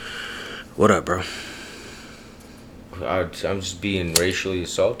What up, bro? I'm just being racially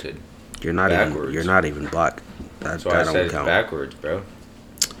assaulted. You're not Backwards. even. You're not even black. That's why I said it's backwards, bro.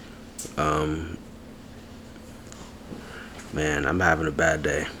 Man, I'm having a bad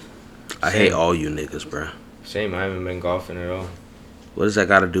day. I Same. hate all you niggas, bro. Same. I haven't been golfing at all. What does that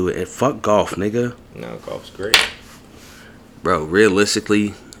got to do with it? Fuck golf, nigga. No, golf's great. Bro,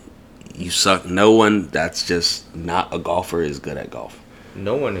 realistically, you suck. No one that's just not a golfer is good at golf.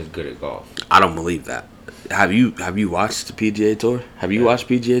 No one is good at golf. I don't believe that. Have you watched the PGA Tour? Have you watched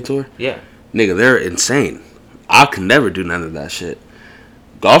PGA Tour? Yeah. Nigga, they're insane. I could never do none of that shit.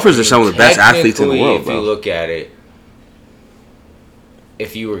 Golfers are some of the best athletes in the world, if bro. you look at it,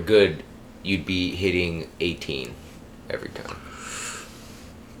 if you were good, you'd be hitting 18 every time.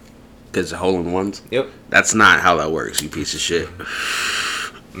 Because hole-in-ones? Yep. That's not how that works, you piece of shit.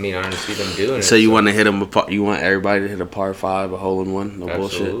 I mean, I don't see them doing it. So you want to hit them? You want everybody to hit a par 5, a hole-in-one? No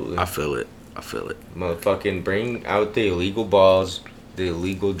Absolutely. bullshit. I feel it. Motherfucking bring out the illegal balls, the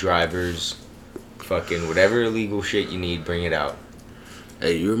illegal drivers, fucking whatever illegal shit you need, bring it out.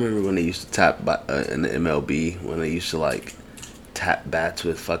 Hey, you remember when they used to tap in the MLB when they used to like tap bats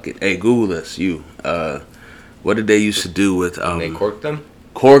with fucking? Hey, Google this. What did they used to do with They corked them.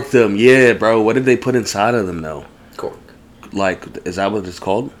 Cork them, yeah, bro. What did they put inside of them though? Cork. Like, is that what it's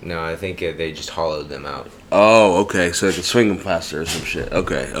called? No, I think they just hollowed them out. Oh, okay. So they could swing them faster or some shit.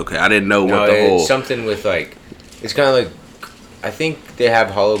 Okay. I didn't know what the whole. It's something with like, it's kind of like, I think they have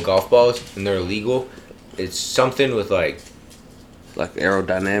hollow golf balls and they're illegal. It's something with like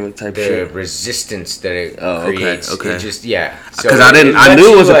aerodynamic type the shit. resistance that it Okay, creates. okay. It just because Because I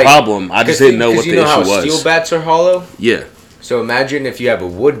knew it was a problem. I just didn't know what the issue was. You know how steel bats are hollow? Yeah. So imagine if you have a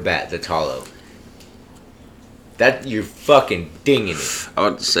wood bat that's hollow. That you're fucking dinging it. I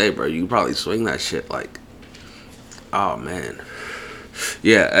was to say, bro, you probably swing that shit like. Oh man.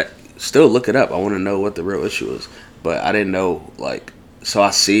 Yeah. Still look it up. I want to know what the real issue is, but I didn't know like. So I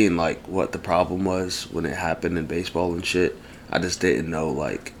seen like what the problem was when it happened in baseball and shit. I just didn't know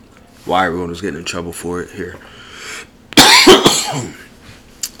like why everyone was getting in trouble for it here.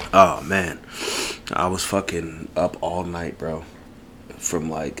 Oh man, I was fucking up all night, bro. From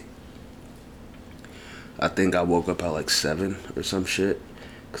like, I think I woke up at like 7 or some shit.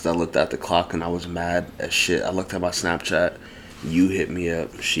 Cause I looked at the clock and I was mad as shit. I looked at my Snapchat. You hit me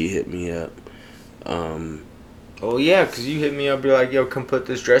up. She hit me up. Oh yeah, cause you hit me up. You're like, yo, come put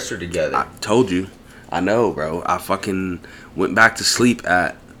this dresser together. I told you. I know, bro. I fucking went back to sleep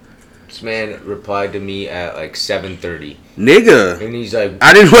at. This man replied to me at like 7:30. Nigga. And he's like,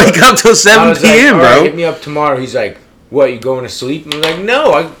 I didn't wake up till 7 p.m., like, bro. Right, hit me up tomorrow. He's like, what, you going to sleep? I'm like,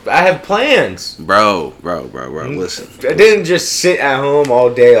 no, I have plans. Bro, listen. I didn't just sit at home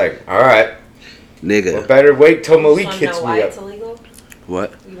all day like, all right. Nigga. Well, better wait till Malik hits me why up. It's illegal?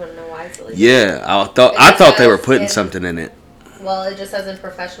 What? You want to know why it's illegal? Yeah, I thought they were putting something in it. Well, it just says in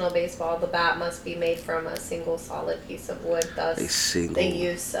professional baseball, the bat must be made from a single solid piece of wood, thus the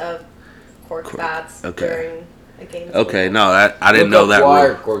use of cork bats during a game. Okay, no, I didn't know that. Why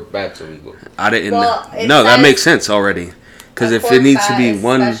are cork bats illegal? I didn't Well, know. No, that makes sense already. Because if it needs to be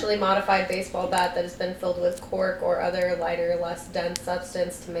one... A specially modified baseball bat that has been filled with cork or other lighter, less dense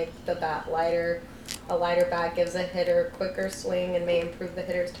substance to make the bat lighter. A lighter bat gives a hitter a quicker swing and may improve the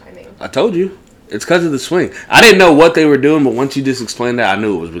hitter's timing. I told you. It's because of the swing. I didn't know what they were doing, but once you just explained that, I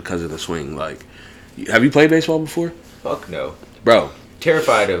knew it was because of the swing. Like, have you played baseball before? Fuck no. Bro.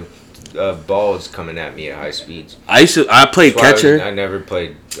 Terrified of balls coming at me at high speeds. I played catcher. I never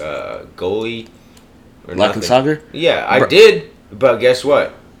played goalie or like in soccer? Yeah, I did, but guess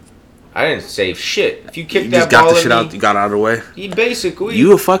what? I didn't save shit. If you kicked that ball, you just got the shit out. You got out of the way. Basically,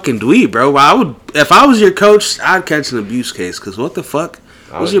 you a fucking dweeb, bro. If I was your coach, I'd catch an abuse case. Cause what the fuck?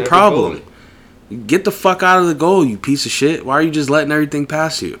 What's your problem? Goalie. Get the fuck out of the goal, you piece of shit. Why are you just letting everything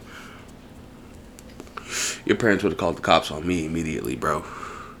pass you? Your parents would have called the cops on me immediately, bro.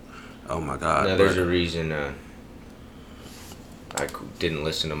 Oh my god. Now there's a reason I didn't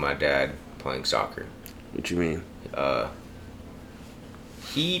listen to my dad playing soccer. What you mean?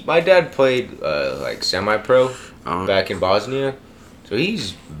 My dad played like semi-pro back in Bosnia, so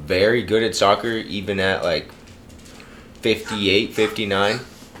he's very good at soccer, even at like 58, 59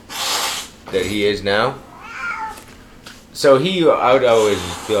 that he is now. So I would always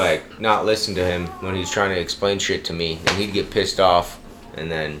be like, not listen to him when he's trying to explain shit to me, and he'd get pissed off,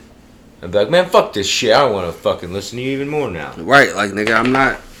 and then I'd be like, man, fuck this shit, I don't want to fucking listen to you even more now. Right, like nigga,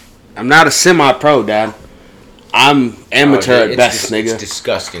 I'm not a semi-pro, dad. I'm amateur at best, nigga. It's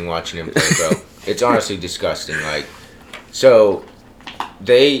disgusting watching him play, bro. It's honestly disgusting. Like, so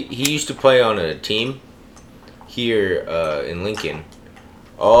he used to play on a team here in Lincoln.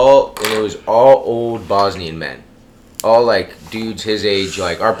 And it was all old Bosnian men. All, like, dudes his age,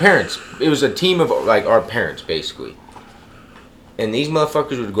 like, our parents. It was a team of, like, our parents, basically. And these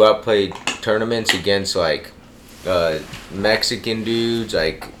motherfuckers would go out play tournaments against, like, Mexican dudes,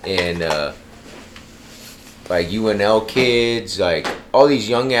 like, and, like, UNL kids, like, all these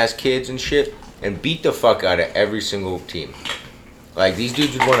young-ass kids and shit, and beat the fuck out of every single team. Like, these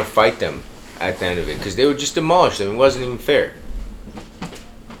dudes would want to fight them at the end of it, because they would just demolish them. It wasn't even fair.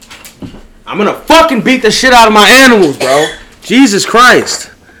 I'm gonna fucking beat the shit out of my animals, bro. Jesus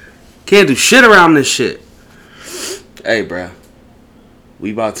Christ. Can't do shit around this shit. Hey, bro.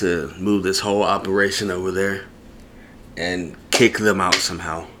 We about to move this whole operation over there and kick them out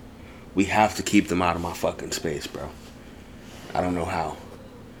somehow. We have to keep them out of my fucking space, bro. I don't know how.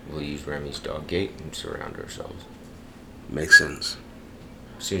 We'll use Remy's dog gate and surround ourselves. Makes sense.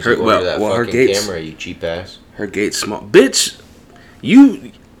 As soon as you order that fucking camera, you cheap ass. Her gate's small. Bitch,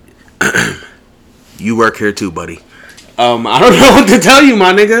 you work here too, buddy. I don't know what to tell you,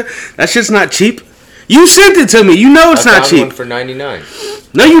 my nigga. That shit's not cheap. You sent it to me. You know it's not cheap. I found one for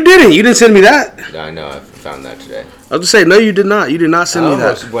 $99. No, you didn't. You didn't send me that. I know. I found that today. I was just saying, no, you did not. You did not send me that. I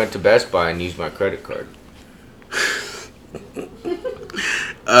almost went to Best Buy and used my credit card.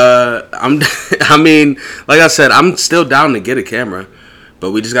 I mean, like I said, I'm still down to get a camera,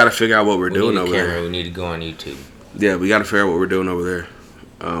 but we just got to figure out what we're doing over there. We need to go on YouTube. Yeah, we got to figure out what we're doing over there.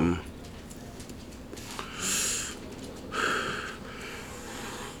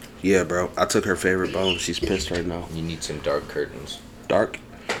 Yeah, bro. I took her favorite bone. She's pissed right now. You need some dark curtains. Dark?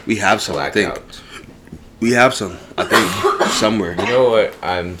 We have some, Blackouts. I think. We have some, I think, somewhere. You know what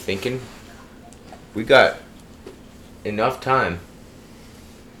I'm thinking? We got enough time.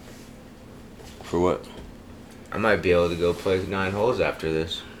 For what? I might be able to go play 9 holes after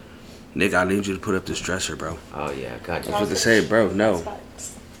this. Nick, I need you to put up this dresser, bro. Oh, yeah. God, I was about to say, bro, no.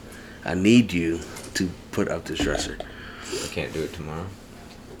 I need you to put up this dresser. I can't do it tomorrow.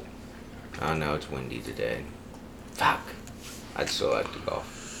 Oh, no, it's windy today. Fuck. I'd still like to golf.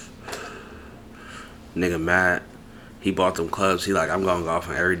 Nigga mad. He bought them clubs. He like, I'm going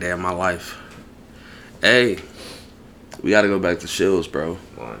golfing every day of my life. Hey, we got to go back to Shills, bro.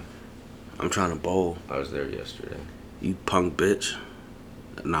 Why? I'm trying to bowl. I was there yesterday. You punk bitch.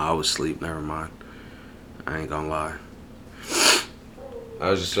 Nah, I was asleep. Never mind. I ain't gonna lie.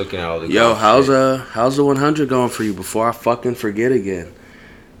 I was just looking at all the Yo, how's the 100 going for you before I fucking forget again?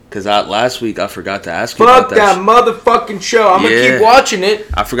 Because last week I forgot to ask you about that. Fuck that motherfucking show. I'm going to keep watching it.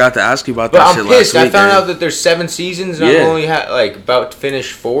 I forgot to ask you about that shit last week. But I'm pissed. I found out that there's 7 seasons and I'm only about to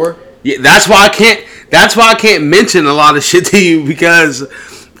finish 4. Yeah, that's why I can't mention a lot of shit to you because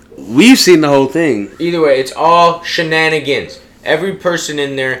we've seen the whole thing. Either way, it's all shenanigans. Every person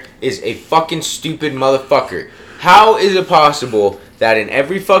in there is a fucking stupid motherfucker. How is it possible that in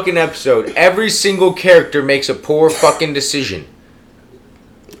every fucking episode, every single character makes a poor fucking decision?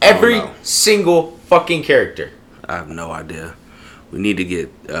 Every single fucking character. I have no idea. We need to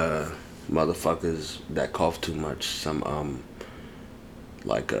get motherfuckers that cough too much some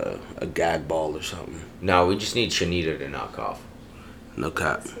like a gag ball or something. No, we just need Shanita to not cough. No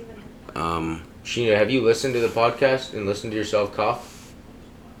cap. Shanita, have you listened to the podcast and listened to yourself cough?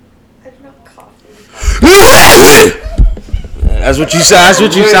 I do not cough. That's what you sound. That's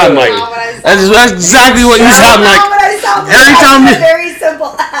what you sound like. That's exactly what you sound like. Every time. Very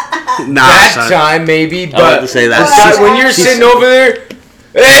simple. Nah, that time maybe, but I to say that. When you're sitting over there,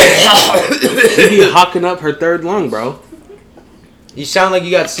 she be hawking up her third lung, bro. You sound like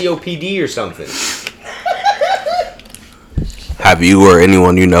you got COPD or something. Have you or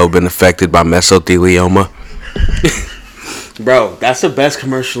anyone you know been affected by mesothelioma? Bro, that's the best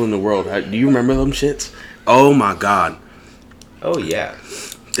commercial in the world. Do you remember them shits? Oh my god. Oh yeah.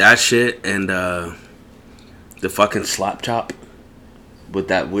 That shit and the fucking slap chop with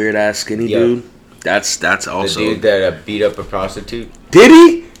that weird ass skinny dude. That's also the dude that beat up a prostitute. Did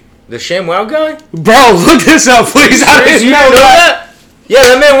he? The ShamWow guy? Bro, look this up, please. I didn't know that. Yeah,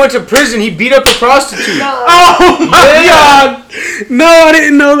 that man went to prison. He beat up a prostitute. Oh my god! No, I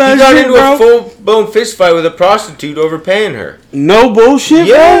didn't know that. He got shit, into a full-blown fist fight with a prostitute overpaying her. No bullshit.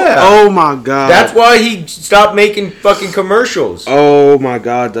 Yeah. Bro? Oh my god. That's why he stopped making fucking commercials. Oh my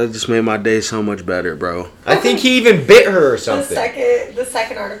god, that just made my day so much better, bro. I think he even bit her or something. The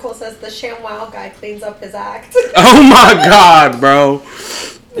second article says the ShamWow guy cleans up his act. Oh my god, bro.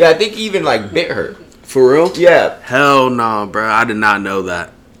 Yeah, I think he even bit her. For real? Yeah. Hell no, bro. I did not know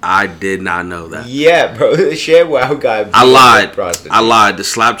that. I did not know that. Yeah, bro. The ShamWow guy. I lied. The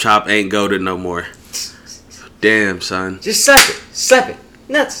slap chop ain't goated no more. Damn, son. Just slap it. Slap it.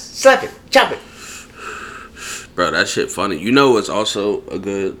 Nuts. Slap it. Chop it. Bro, that shit funny. You know what's also a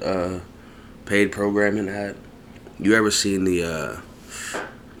good paid programming ad? You ever seen the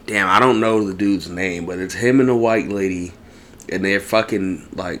damn, I don't know the dude's name, but it's him and a white lady, and they're fucking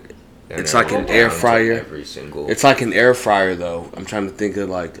like, it's like an air fryer. It's like an air fryer though. I'm trying to think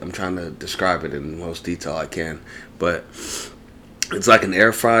of I'm trying to describe it in the most detail I can, but it's like an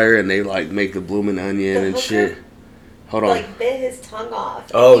air fryer, and they like make the blooming onion and shit. Hold on. Like bit his tongue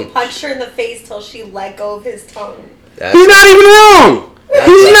off. Oh, he punched her in the face till she let go of his tongue. He's not even wrong.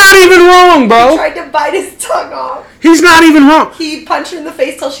 He's not even wrong, bro. He tried to bite his tongue off. He's not even wrong. He punched her in the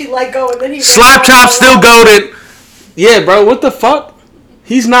face till she let go, and then he slap chop still goated. Yeah, bro. What the fuck?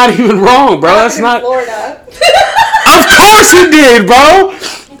 He's not even wrong, bro. That's not Florida. Of course it did, bro.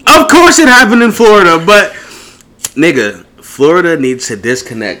 Of course it happened in Florida, but nigga, Florida needs to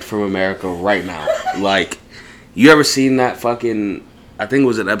disconnect from America right now. Like, you ever seen that fucking? I think it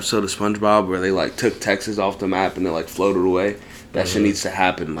was an episode of SpongeBob where they like took Texas off the map and it like floated away. That shit needs to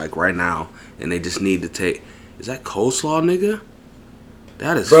happen like right now, and they just need to take. Is that coleslaw, nigga?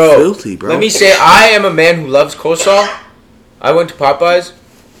 That is filthy, bro. Let me say, I am a man who loves coleslaw. I went to Popeyes.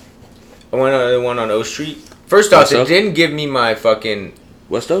 I went on the one on O Street. First off, they didn't give me my fucking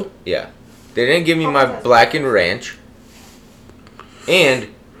Westo? Yeah, they didn't give me my blackened ranch,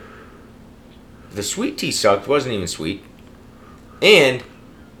 and the sweet tea sucked. Wasn't even sweet, and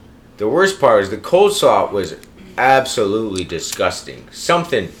the worst part is the coleslaw was absolutely disgusting.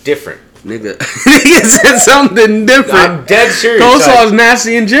 Something different. Nigga said something different. I'm dead serious. Coleslaw's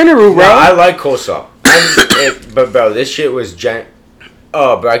nasty in general, bro. No, I like coleslaw. But bro, this shit was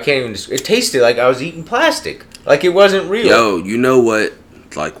oh, bro, I can't even. It tasted like I was eating plastic. Like it wasn't real. Yo, you know what?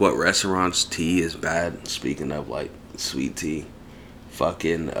 Like what restaurants' tea is bad? Speaking of like sweet tea,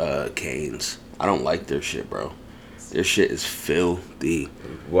 fucking Cane's. I don't like their shit, bro. Their shit is filthy.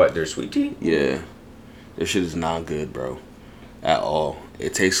 What? Their sweet tea? Yeah. Their shit is not good, bro. At all.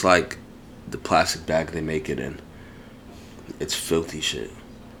 It tastes like the plastic bag they make it in. It's filthy shit.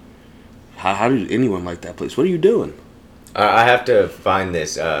 How did anyone like that place? What are you doing? I have to find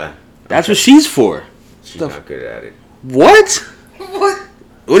this. That's what she's for. She's not good at it. What? What?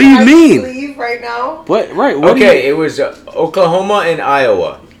 What do you mean? Leave right now. What? Right. What okay, it was Oklahoma and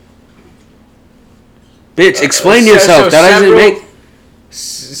Iowa. Bitch, explain yourself. That doesn't make.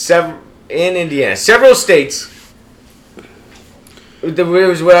 In Indiana, several states. It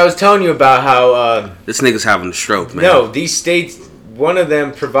was what I was telling you about how this nigga's having a stroke, man. No, these states. One of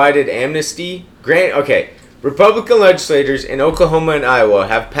them provided amnesty. Republican legislators in Oklahoma and Iowa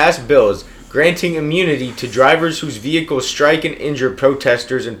have passed bills granting immunity to drivers whose vehicles strike and injure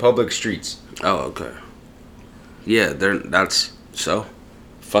protesters in public streets. Oh, okay. Yeah, that's so.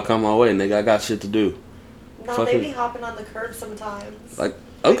 Fuck on my way, nigga. I got shit to do. No, they be hopping on the curb sometimes. Like,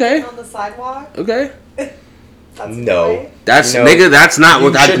 okay. On the sidewalk. Okay. That's nigga. That's not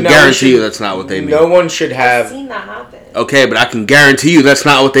what I can guarantee you. That's not what they mean. No one should have. I've seen that happen. Okay, but I can guarantee you that's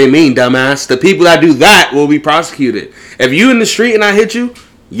not what they mean, dumbass. The people that do that will be prosecuted. If you in the street and I hit you,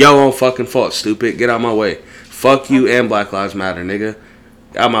 yo own fucking fault, stupid. Get out my way. Fuck you and Black Lives Matter, nigga.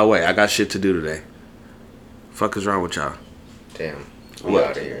 Get out my way. I got shit to do today. Fuck is wrong with y'all? Damn. We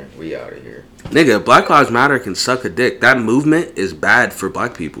out of here. We out of here. Nigga, Black Lives Matter can suck a dick. That movement is bad for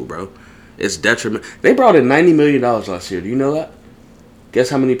black people, bro. It's detriment. They brought in $90 million last year. Do you know that?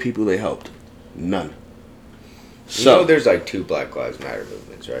 Guess how many people they helped? None. So, you know there's like 2 Black Lives Matter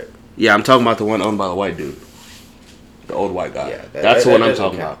movements, right? Yeah, I'm talking about the one owned by the white dude. The old white guy. Yeah, that's the one I'm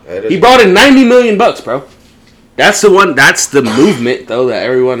talking about. He brought in $90 million, bro. That's the one. That's the movement, though, that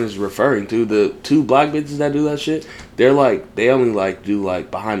everyone is referring to. The 2 black bitches that do that shit, they're like, they only like do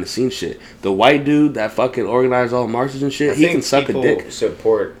like behind the scenes shit. The white dude that fucking organized all the marches and shit, he can suck a dick.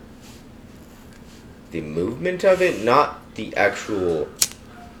 Support the movement of it, not the actual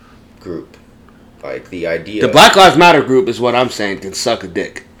group. Like the idea. The Black Lives Matter group is what I'm saying can suck a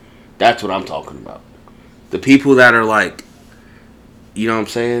dick. That's what I'm talking about. The people that are like, you know what I'm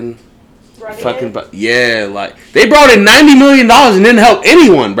saying? Fucking, yeah, like they brought in $90 million and didn't help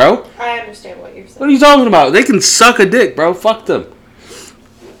anyone, bro. I understand what you're saying. What are you talking about? They can suck a dick, bro. Fuck them.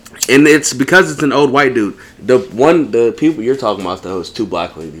 And it's because it's an old white dude. The people you're talking about though is 2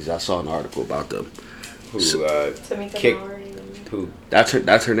 black ladies. I saw an article about them. Who Tamika Mallory. Who? That's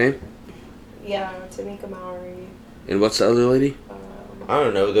her name? Yeah, Tamika Mallory. And what's the other lady? I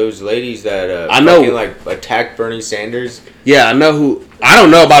don't know, those ladies that I know like attacked Bernie Sanders. Yeah, I know who. I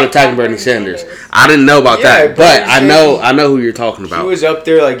don't know about attacking Bernie Sanders. I didn't know about that, but I know who you're talking about. She was up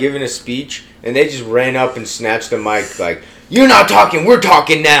there like giving a speech, and they just ran up and snatched the mic like, "You're not talking, we're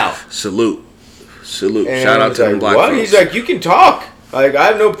talking now." Salute. And Shout out to them black what? folks. He's like, "You can talk." Like, I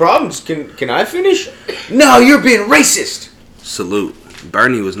have no problems. Can I finish? No, you're being racist. Salute.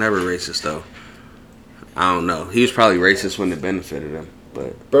 Bernie was never racist, though. I don't know. He was probably racist when it benefited him.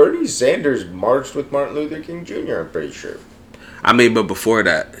 But Bernie Sanders marched with Martin Luther King Jr., I'm pretty sure. I mean, but before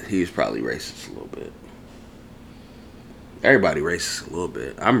that, he was probably racist a little bit. Everybody racist a little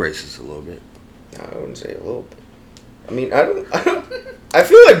bit. I'm racist a little bit. No, I wouldn't say a little bit. I mean, I don't I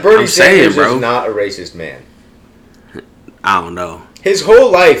feel like Bernie Sanders is not a racist man. I don't know. His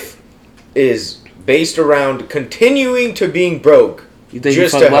whole life is based around continuing to being broke. You think he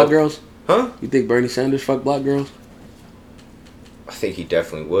fuck black girls? Huh? You think Bernie Sanders fuck black girls? I think he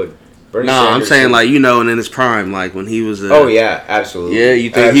definitely would. Bernie no, Sanders I'm saying like, you know, and in his prime, like when he was. Oh yeah, absolutely. Yeah, you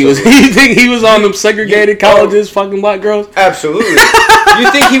think he was? You think he was on them segregated colleges, fucking black girls? Absolutely.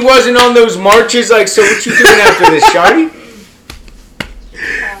 You think he wasn't on those marches? Like, so what you doing after this, shawty?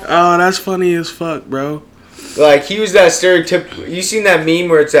 Oh, that's funny as fuck, bro. Like, he was that stereotypical. You seen that meme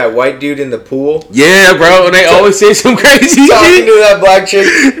where it's that white dude in the pool? Yeah, bro. And they always say some crazy talking shit. to that black chick.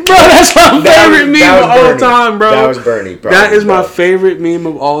 Bro, that's my favorite meme of all time, bro. That was Bernie, probably. That is my favorite meme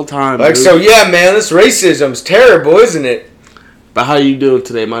of all time, like, dude. So, yeah, man, this racism's terrible, isn't it? But how you doing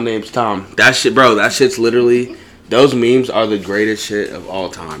today? My name's Tom. That shit, bro, that shit's literally... Those memes are the greatest shit of all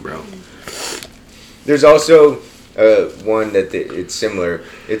time, bro. There's also... one that it's similar.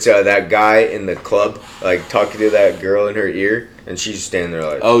 It's that guy in the club, like talking to that girl in her ear, and she's standing there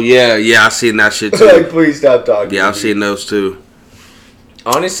like, oh yeah, I've seen that shit too. like, please stop talking. Yeah, I've seen those too.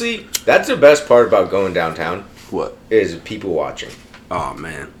 Honestly, that's the best part about going downtown. What? Is people watching. Oh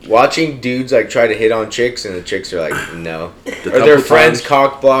man, watching dudes like try to hit on chicks, and the chicks are like, no, or their friends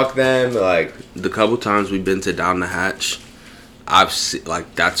cock block them. Like the couple times we've been to Down the Hatch, I've seen,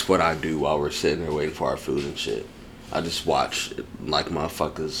 like, that's what I do while we're sitting there waiting for our food and shit. I just watch like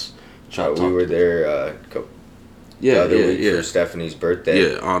motherfuckers try to talk. We were there the other week for Stephanie's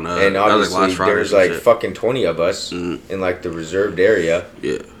birthday. Yeah, on and obviously there's like fucking 20 of us in like the reserved area.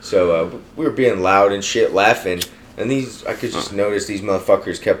 Yeah. So we were being loud and shit, laughing, and I could just notice these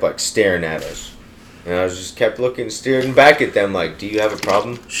motherfuckers kept like staring at us, and I was just kept looking, staring back at them like, do you have a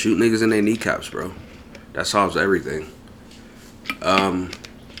problem? Shoot niggas in their kneecaps, bro. That solves everything.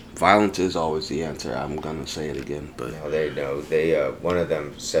 Violence is always the answer. I'm gonna say it again, but no, they know. They one of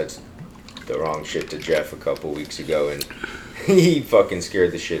them said the wrong shit to Jeff a couple weeks ago, and he fucking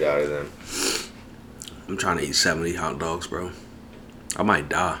scared the shit out of them. I'm trying to eat 70 hot dogs, bro. I might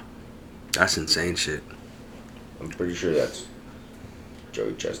die. That's insane shit. I'm pretty sure that's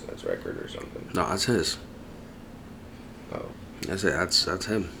Joey Chestnut's record or something. No, that's his. Oh, that's it. That's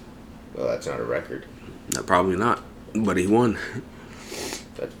him. Well, that's not a record. No, probably not. But he won.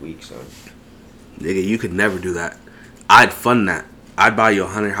 That's weak, son. Nigga, you could never do that. I'd fund that. I'd buy you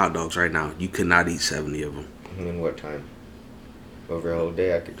 100 hot dogs right now. You could not eat 70 of them. In what time? Over a whole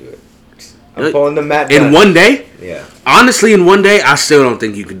day, I could do it. I'm pulling the mat down. In one day? Yeah. Honestly, in one day, I still don't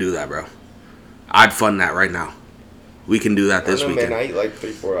think you can do that, bro. I'd fund that right now. We can do that this weekend. Man, I eat like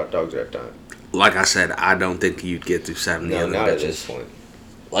 3-4 hot dogs at a time. Like I said, I don't think you'd get through 70 of them. Not at this point.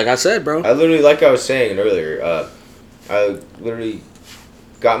 Like I said, bro. I literally, like I was saying earlier, I literally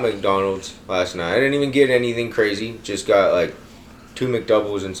got McDonald's last night. I didn't even get anything crazy. Just got like 2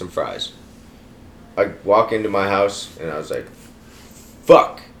 McDoubles and some fries. I walk into my house and I was like,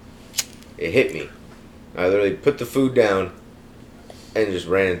 fuck. It hit me. I literally put the food down and just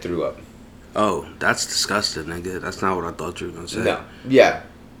ran and threw up. Oh, that's disgusting, nigga. That's not what I thought you were going to say. No. Yeah.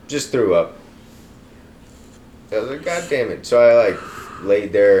 Just threw up. I was like, God damn it. So I like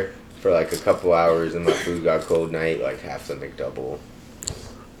laid there for like a couple hours and my food got cold and I ate like half the McDouble.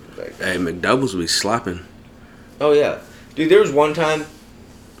 Like, hey, McDoubles be slapping. Oh yeah, dude. There was one time.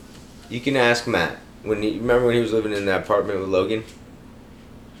 You can ask Matt remember when he was living in that apartment with Logan.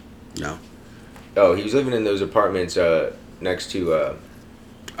 No. Oh, he was living in those apartments next to.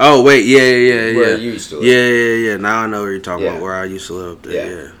 Oh wait, yeah. Where you used to live. Yeah. Now I know where you're talking about. Where I used to live up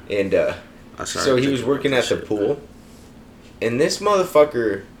there. Yeah. And so he was working at the pool, and this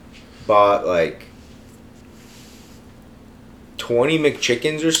motherfucker bought like 20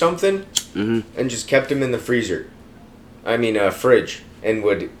 McChickens or something, and just kept them in the freezer. I mean, fridge, and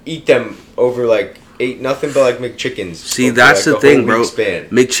would eat them over like ate nothing but like McChickens. See, that's like the thing, bro.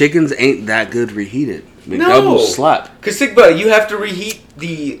 McChickens ain't that good reheated. McDoubles slap. Cause think about it, you have to reheat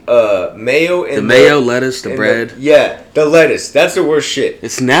the mayo and the mayo, lettuce, the bread. The lettuce. That's the worst shit.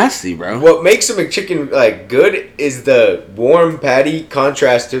 It's nasty, bro. What makes a McChicken like good is the warm patty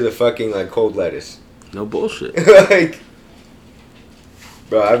contrast to the fucking like cold lettuce. No bullshit. Like.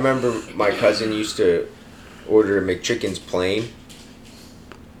 Bro, I remember my cousin used to order McChickens plain.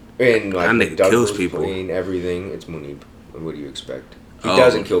 And like that nigga kills people. Plain, everything. It's Munib. What do you expect? He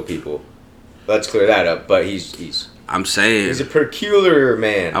doesn't kill people. Let's clear that up. But he's a peculiar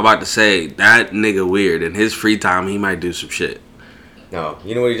man. I'm about to say, that nigga weird. In his free time, he might do some shit. No.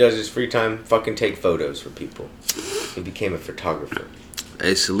 You know what he does in his free time? Fucking take photos for people. He became a photographer.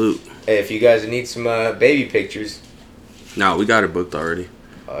 Hey, salute. Hey, if you guys need some baby pictures. No, we got it booked already.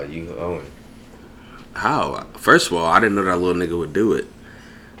 You own. How? First of all, I didn't know that little nigga would do it.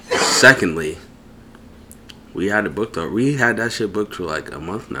 Secondly, we had it booked. We had that shit booked for like a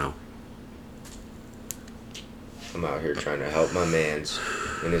month now. I'm out here trying to help my mans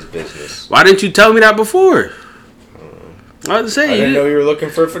in his business. Why didn't you tell me that before? I didn't know you were looking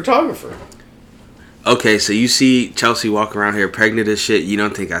for a photographer. Okay, so you see Chelsea walk around here pregnant as shit. You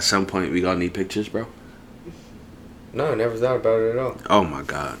don't think at some point we gonna need pictures, bro? No, I never thought about it at all. Oh my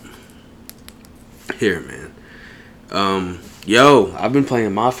god. Here, man. Yo, I've been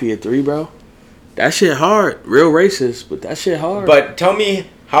playing Mafia 3, bro. That shit hard. Real racist, but that shit hard. But tell me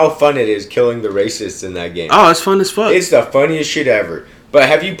how fun it is killing the racists in that game. Oh, it's fun as fuck. It's the funniest shit ever. But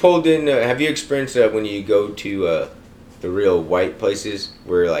have you experienced that when you go to the real white places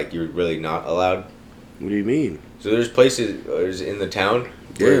where like you're really not allowed? What do you mean? So there's places in the town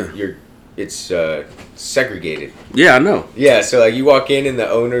where it's segregated. Yeah, I know. Yeah, so like you walk in and the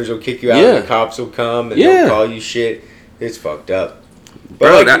owners will kick you out and the cops will come and they'll call you shit. It's fucked up. But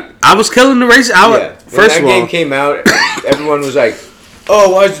bro, like, I was killing the race. When that game came out, everyone was like,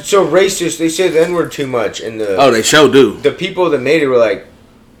 "Oh, why is it so racist? They say the N-word too much." And they sure do. The people that made it were like,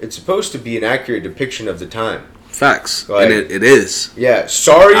 "It's supposed to be an accurate depiction of the time." Facts, like, and it is. Yeah,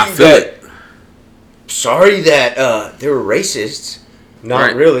 sorry that they were racists.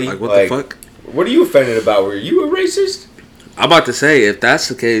 Not really. Like what the fuck? What are you offended about? Were you a racist? I'm about to say, if that's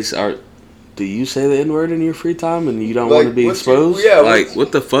the case, do you say the N-word in your free time and you don't want to be exposed?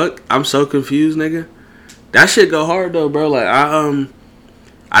 What the fuck? I'm so confused, nigga. That shit go hard though, bro. Like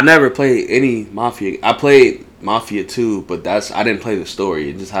I never played any Mafia. I played Mafia 2, but I didn't play the story.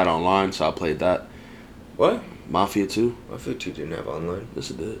 It just had online, so I played that. What? Mafia 2? Mafia 2 didn't have online. Yes,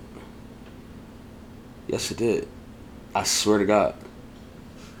 it did. Yes, it did. I swear to God.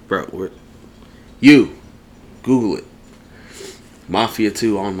 Bro, Google it. Mafia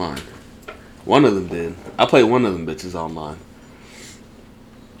 2 online. One of them did. I played one of them bitches online.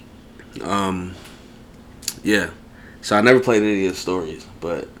 Yeah. So I never played any of the stories,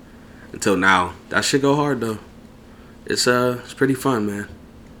 but until now, that shit go hard though. It's pretty fun, man.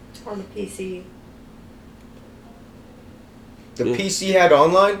 On the PC. The PC had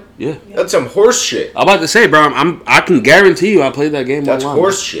online? Yeah. That's some horse shit. I'm about to say, bro, I can guarantee you I played that game online. That's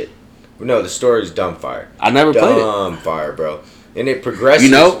horse shit. No, the story's dumb fire. I never played it. Dumb fire, bro. And it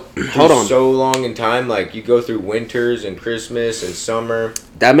progresses hold on. so long in time. Like, you go through winters and Christmas and summer.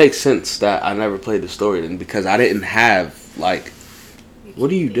 That makes sense that I never played the story then, because I didn't have, like... What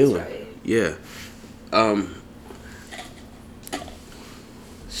are you doing? Right. Yeah.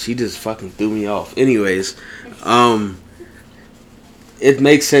 She just fucking threw me off. Anyways, it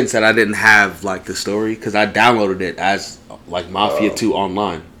makes sense that I didn't have, like, the story, because I downloaded it as, like, Mafia 2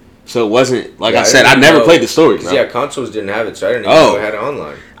 online. So it wasn't, like I said, I never played the story, bro. Yeah, consoles didn't have it, so I didn't even know it had it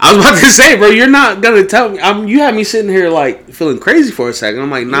online. I was about to say, bro, you're not going to tell me. You had me sitting here, like, feeling crazy for a second. I'm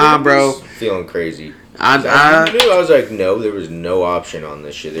like, nah, bro. Feeling crazy. I was like, no, there was no option on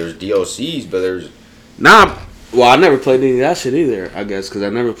this shit. There was DLCs, but there's... Nah, well, I never played any of that shit either, I guess, because I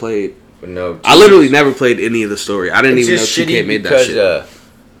never played... But no, I literally never played any of the story. I didn't even know 2K made that shit.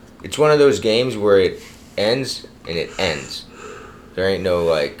 It's one of those games where it ends, and it ends. There ain't no,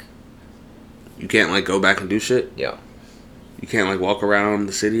 like... You can't, like, go back and do shit? Yeah. You can't, like, walk around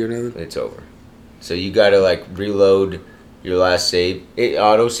the city or nothing? It's over. So you gotta, like, reload your last save. It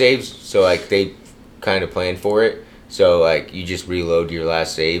auto-saves, so, like, they kind of plan for it. So, like, you just reload your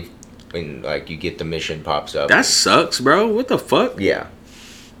last save when, like, you get the mission pops up. That sucks, bro. What the fuck? Yeah.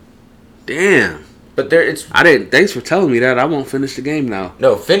 Damn. But it's... Thanks for telling me that. I won't finish the game now.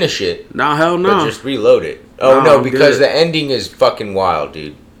 No, finish it. No, hell no. But just reload it. Oh, no, because the ending is fucking wild,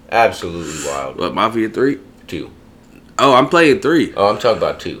 dude. Absolutely wild. What, Mafia 3? 2. Oh, I'm playing 3. Oh, I'm talking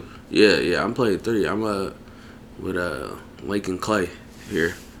about 2. Yeah, I'm playing 3. I'm with Lake and Clay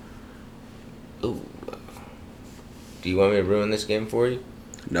here. Ooh. Do you want me to ruin this game for you?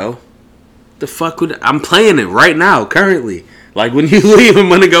 No. The fuck I'm playing it right now, currently. Like, when you leave, I'm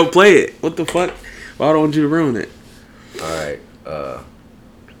gonna go play it. What the fuck? Why don't I want you to ruin it? Alright,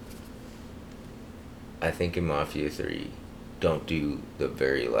 I think in Mafia 3, don't do the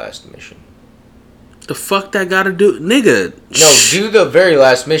very last mission. The fuck that gotta do? Nigga. No, do the very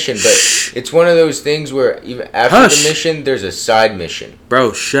last mission, but it's one of those things where even after the mission, there's a side mission.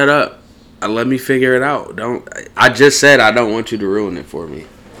 Bro, shut up. let me figure it out. Don't. I just said I don't want you to ruin it for me.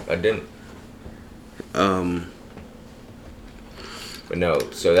 I didn't. Um. But no,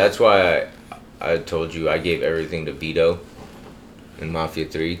 so that's why I told you I gave everything to Vito in Mafia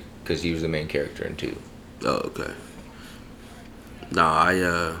 3 because he was the main character in 2. Oh, okay. Nah,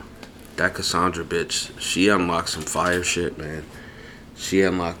 that Cassandra bitch, she unlocked some fire shit, man. She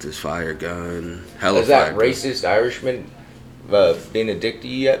unlocked this fire gun. Is that racist Irishman being a dick to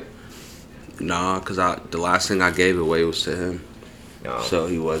you yet? Nah, because the last thing I gave away was to him. No. So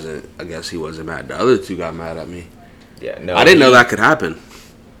he wasn't, I guess he wasn't mad. The other two got mad at me. Yeah, no. I didn't know that could happen.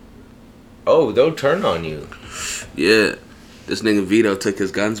 Oh, they'll turn on you. Yeah. This nigga Vito took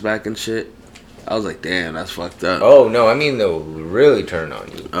his guns back and shit. I was like, damn, that's fucked up. Oh, no, I mean they'll really turn on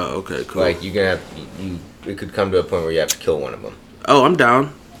you. Oh, okay, cool. Like, you're gonna it could come to a point where you have to kill one of them. Oh, I'm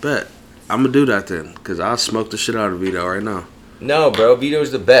down. Bet. I'm gonna do that then, because I'll smoke the shit out of Vito right now. No, bro,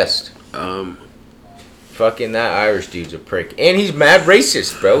 Vito's the best. Fucking that Irish dude's a prick. And he's mad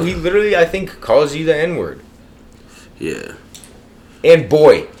racist, bro. He literally, I think, calls you the N-word. Yeah. And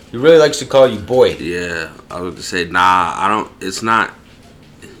boy. He really likes to call you boy. Yeah. I was gonna say, nah, I don't, it's not,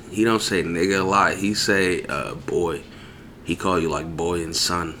 he don't say nigga a lot. He say, boy. He call you like boy and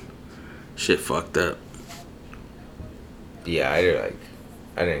son. Shit fucked up. Yeah, I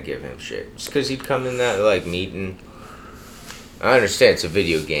didn't give him shit. Just because he'd come in that, like, meeting. I understand it's a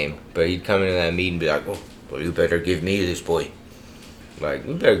video game, but he'd come into that meeting and be like, oh, well, you better give me this, boy. Like,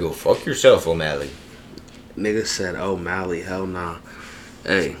 you better go fuck yourself, O'Malley. Nigga said, O'Malley, hell nah.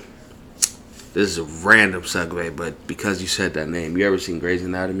 Hey, this is a random segue, but because you said that name, you ever seen Grey's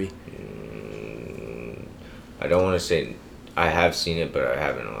Anatomy? I don't want to say I have seen it, but I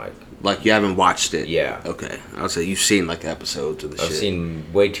haven't, Like, you haven't watched it? Yeah. Okay. I'll say you've seen, like, episodes of the shit. I've seen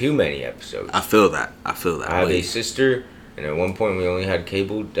way too many episodes. I feel that. I have a sister, and at one point we only had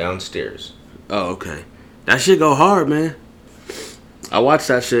cable downstairs. Oh, okay. That shit go hard, man. I watched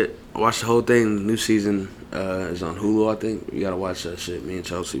that shit. I watched the whole thing. The new season is on Hulu, I think. You gotta watch that shit, me and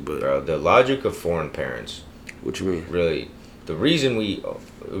Chelsea. But Bro, the logic of foreign parents. What you mean? Really, the reason it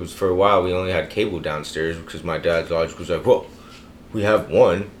was for a while we only had cable downstairs because my dad's logic was like, well, we have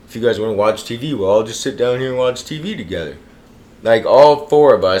one. If you guys want to watch TV, we'll all just sit down here and watch TV together. Like, all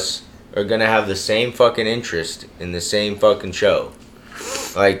four of us are gonna have the same fucking interest in the same fucking show.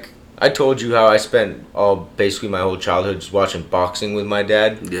 Like, I told you how I spent basically my whole childhood just watching boxing with my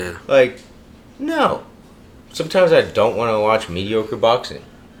dad. Yeah. Like, no. Sometimes I don't want to watch mediocre boxing.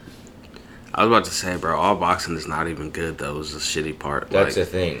 I was about to say, bro, all boxing is not even good, though. Is the shitty part. That's the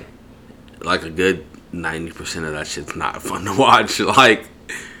thing. Like, a good 90% of that shit's not fun to watch. Like,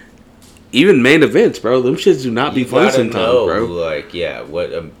 even main events, bro. Them shits do not be fun sometimes, bro. Like, yeah,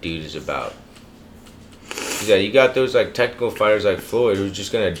 what a dude is about. Yeah, you got those, like, technical fighters like Floyd who's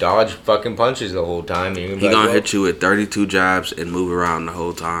just going to dodge fucking punches the whole time. And He gonna hit you with 32 jabs and move around the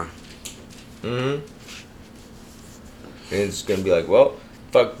whole time. Mm-hmm. And it's going to be like, well,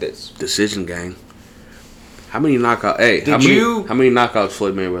 fuck this. Decision gang. How many knockouts? Hey, how many knockouts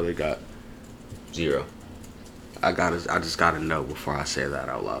Floyd Mayweather got? 0. I just gotta know before I say that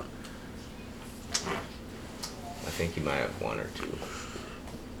out loud. I think he might have 1 or 2.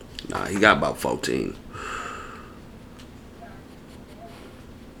 Nah, he got about 14.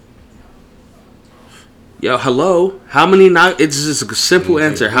 Yo, hello. How many It's just a simple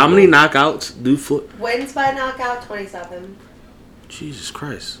answer. How many knockouts do Floyd? Wins by knockout, 27. Jesus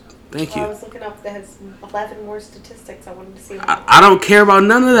Christ. Thank you. I was looking up his 11 more statistics. I wanted to see. I don't care about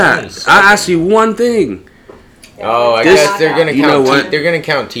none of that. I asked you one thing. Yeah, I guess they're gonna count. You know what? They're gonna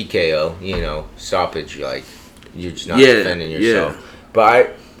count TKO. Stoppage. Like, you're just not defending yourself. Yeah.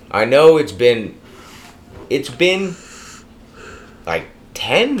 But I know it's been like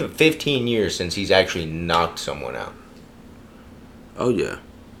 10 to 15 years since he's actually knocked someone out. Oh yeah.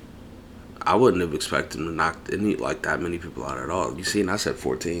 I wouldn't have expected him to knock that many people out at all. You seen? I said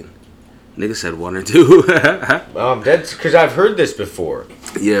 14. Nigga said 1 or 2. That's because I've heard this before.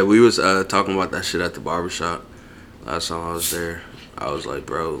 Yeah, we was talking about that shit at the barbershop last time I was there. I was like,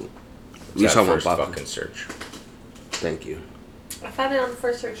 bro, we talking about fucking search. Thank you. I found it on the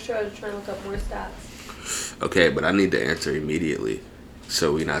first search too. I was trying to look up more stats. Okay, but I need to answer immediately,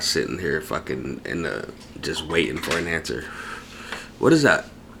 so we not sitting here fucking just waiting for an answer. What is that?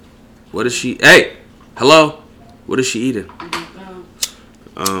 What is she? Hey, hello. What is she eating?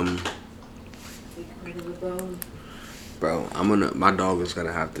 Bro, my dog is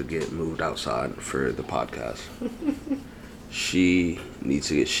gonna have to get moved outside for the podcast. She needs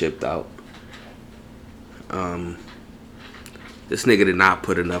to get shipped out. This nigga did not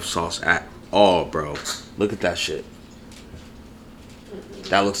put enough sauce at all, bro. Look at that shit.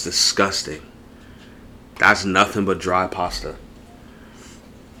 That looks disgusting. That's nothing but dry pasta.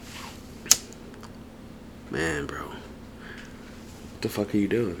 Man, bro. What the fuck are you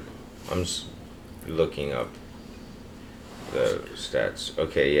doing? I'm just looking up the stats.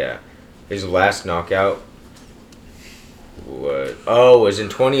 Okay, yeah. His last knockout was in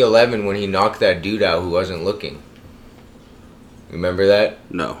 2011 when he knocked that dude out who wasn't looking. Remember that?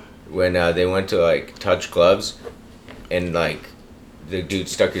 No. When they went to like touch gloves, and like the dude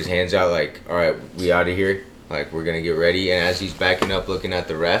stuck his hands out like, all right, we out of here. Like, we're gonna get ready. And as he's backing up, looking at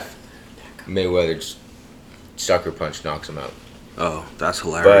the ref, Mayweather just sucker punch knocks him out. Oh, that's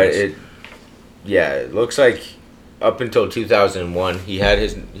hilarious. But it looks like up until 2001,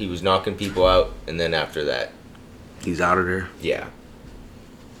 he was knocking people out, and then after that, he's out of there. Yeah.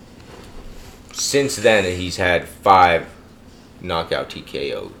 Since then, he's had 5 knockout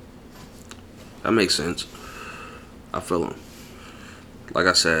TKO. That makes sense. I feel him. Like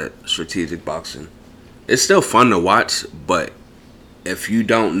I said, strategic boxing. It's still fun to watch, but if you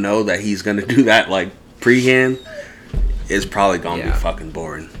don't know that he's gonna do that like pre-hand, it's probably gonna be fucking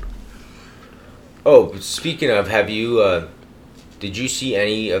boring. Oh, speaking of, did you see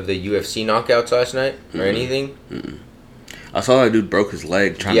any of the UFC knockouts last night or anything? Mm-mm. I saw that dude broke his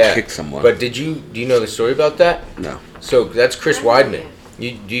leg trying to kick someone. But do you know the story about that? No. So that's Chris Weidman.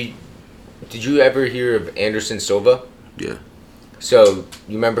 Did you ever hear of Anderson Silva? Yeah. So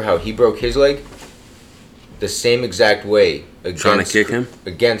you remember how he broke his leg? The same exact way trying to kick him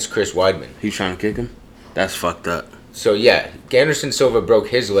against Chris Weidman. He's trying to kick him. That's fucked up. So yeah, Anderson Silva broke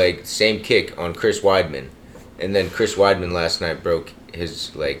his leg, same kick on Chris Weidman, and then Chris Weidman last night broke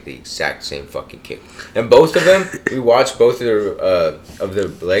his leg, the exact same fucking kick. And both of them, we watched both of their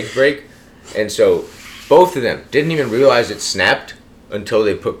legs break, and so both of them didn't even realize it snapped until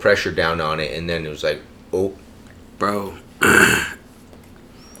they put pressure down on it, and then it was like, oh, bro.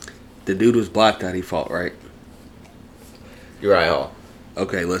 The dude was black that he fought, right? Uriah Hall.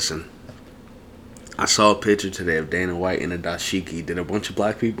 Okay, listen. I saw a picture today of Dana White and a dashiki. Did a bunch of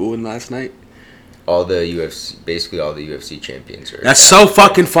black people win last night? Basically all the UFC champions are. That's so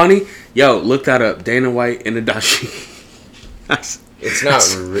fucking funny. Yo, look that up. Dana White and a dashiki. It's not.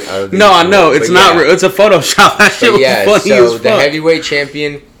 No, I know it's not real. It's a Photoshop. That shit was funny as fuck. The heavyweight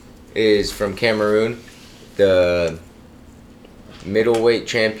champion is from Cameroon. The middleweight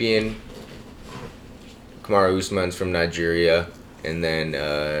champion, Kamaru Usman's from Nigeria, and then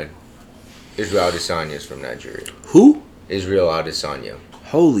Israel Adesanya is from Nigeria. Who? Israel Adesanya.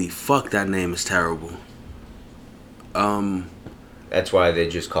 Holy fuck, that name is terrible. That's why they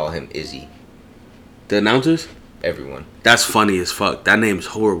just call him Izzy. The announcers? Everyone. That's funny as fuck. That name's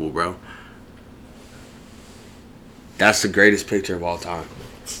horrible, bro. That's the greatest picture of all time.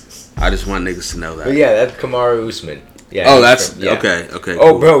 I just want niggas to know that. But yeah, that's Kamaru Usman. Yeah. Oh, that's okay. Okay.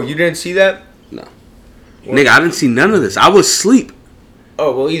 Oh, cool. bro, you didn't see that? No. What? Nigga, I didn't see none of this. I was asleep.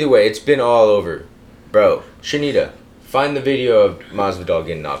 Oh well, either way, it's been all over, bro. Shanita, find the video of Masvidal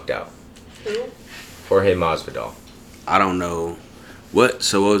getting knocked out. Who? Jorge Masvidal. I don't know. What?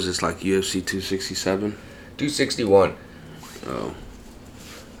 So what was this, like UFC 267? 261. Oh.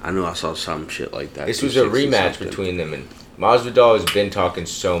 I knew I saw some shit like that. This was a rematch between them, and Masvidal has been talking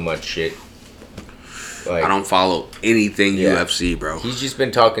so much shit. Like, I don't follow anything UFC, bro. He's just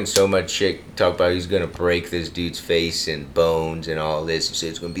been talking so much shit. Talk about he's gonna break this dude's face and bones and all this. He said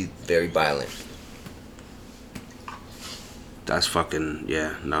it's gonna be very violent. That's fucking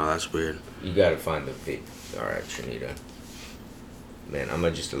no, that's weird. You gotta find the vid. All right, Shanita. Man, I'm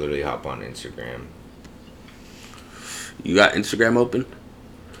gonna just literally hop on Instagram. You got Instagram open?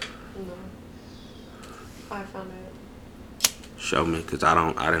 No. I found it. Show me, cause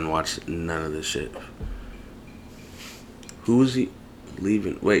I didn't watch none of this shit. Who is he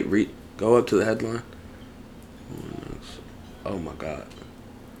leaving? Wait, go up to the headline. Oh my god.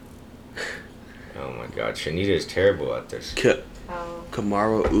 Oh my god, Shanita is terrible at this.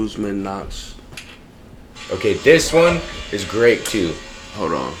 Kamaru Usman knocks. Okay, this one is great too.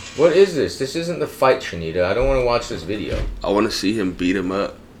 Hold on. What is this? This isn't the fight, Shanita. I don't want to watch this video. I want to see him beat him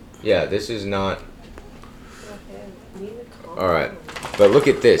up. Yeah, this is not. Okay, alright, but look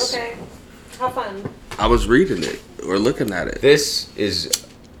at this. Okay, have fun. I was reading it or looking at it. This is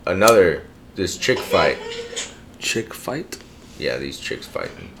this chick fight. Chick fight? Yeah, these chicks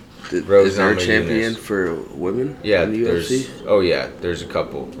fighting. Is there a champion for women? Yeah, in the UFC? There's a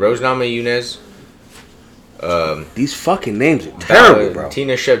couple. Rose Namajunas. These fucking names are terrible, bro.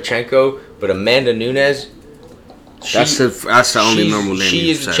 Tina Shevchenko, but Amanda Nunes. That's the only normal name.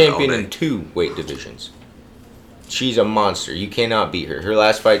 She is a champion in 2 weight divisions. She's a monster. You cannot beat her. Her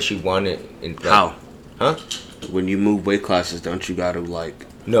last fight, she won it in. How? Huh? When you move weight classes, don't you gotta like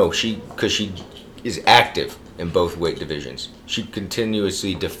No, because she is active in both weight divisions. She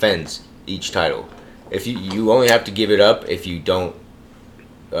continuously defends each title. If you only have to give it up if you don't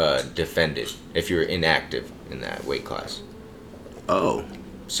defend it. If you're inactive in that weight class. Oh.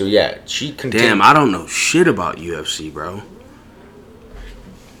 So yeah, she Damn, I don't know shit about UFC, bro.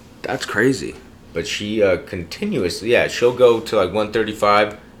 That's crazy. But she continuously, she'll go to like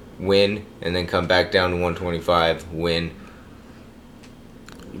 135, win, and then come back down to 125, win.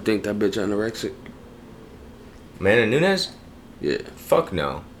 You think that bitch anorexic? Amanda Nunes? Yeah. Fuck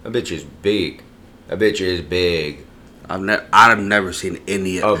no. That bitch is big. That bitch is big. I've never seen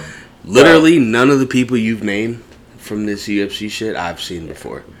any of. Literally, none of the people you've named from this UFC shit I've seen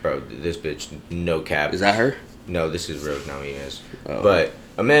before. Bro, this bitch, no cap. Is that her? No, this is Rose Namajunas. Oh. But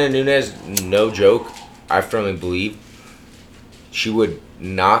Amanda Nunes, no joke, I firmly believe she would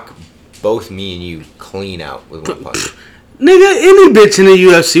knock both me and you clean out with one punch. Nigga, any bitch in the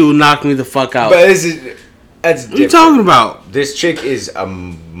UFC will knock me the fuck out. But that's different. What you talking about? This chick is a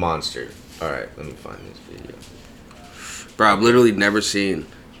monster. Alright, let me find this video. Bro, I've literally never seen.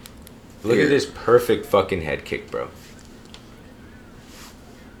 Look at this perfect fucking head kick, bro.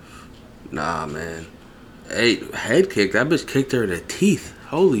 Nah, man. Hey, head kick. That bitch kicked her in the teeth.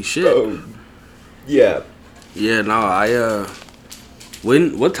 Holy shit. Oh, yeah. Yeah, no,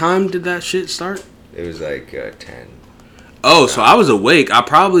 what time did that shit start? It was like 10. Oh, so I was awake. I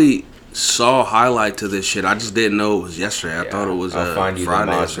probably saw a highlight to this shit. I just didn't know it was yesterday. I thought it was I'll find you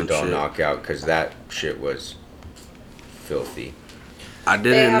Friday the or Monster some Doll shit. knockout because that shit was filthy. I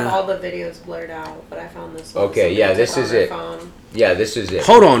didn't. They have all the videos blurred out, but I found this one. Okay, yeah, this is it. Yeah, this is it.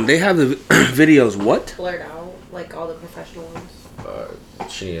 Hold on, they have the videos what? Blurred out, like all the professional ones.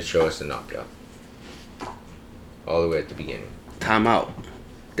 She needs to show us the knockout. All the way at the beginning. Time out.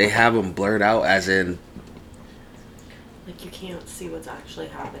 They have them blurred out as in. Like you can't see what's actually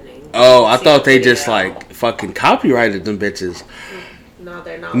happening. Oh, I thought they just like fucking copyrighted them bitches. No,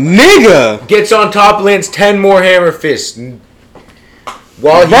 they're not. Nigga! Gets on top, lands 10 more hammer fists.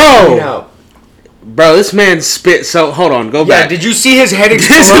 While he's out. Bro, this man spit. So hold on, go back. Yeah, did you see his head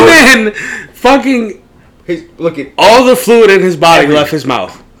explode? This man fucking. Look at all the fluid in his body left his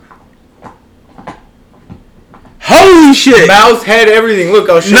mouth. Holy shit! Mouth, head, everything. Look,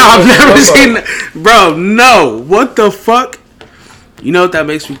 I'll show you. No, I've never seen that. Bro, no. What the fuck? You know what that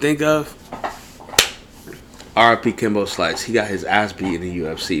makes me think of? R.I.P. Kimbo Slice. He got his ass beat in the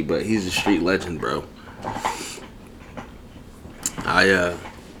UFC, but he's a street legend, bro.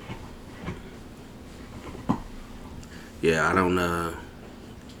 Yeah, I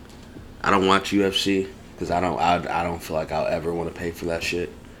don't watch UFC because I don't feel like I'll ever want to pay for that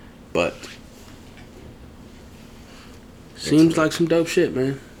shit. But seems like some dope shit,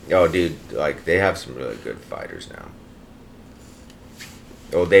 man. Oh, dude, like they have some really good fighters now.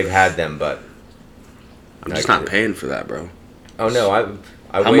 Well, they've had them, but I'm just not paying for that, bro. Oh no,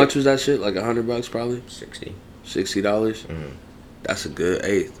 How much was that shit? Like $100 probably. $60. $60. That's a good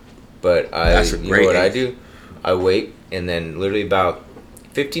eighth. But That's a great you know what eighth. I do? I wait, and then literally about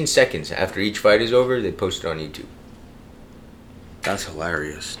 15 seconds after each fight is over, they post it on YouTube. That's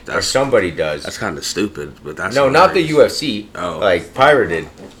hilarious. Or somebody does. That's kind of stupid, but that's no, hilarious. not the UFC. Oh, like pirated.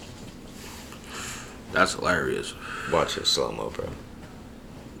 That's hilarious. Watch this slow mo, bro.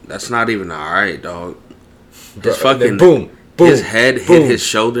 That's not even alright, dog. Bro, His fucking boom, boom, his head boom, hit his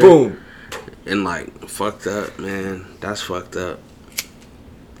shoulder, boom, and like fucked up, man. That's fucked up,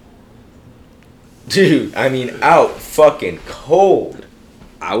 dude. I mean, out fucking cold.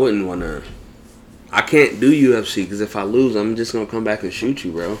 I wouldn't want to. I can't do UFC because if I lose, I'm just gonna come back and shoot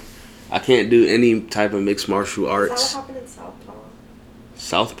you, bro. I can't do any type of mixed martial arts. Is that what happened in Southpaw?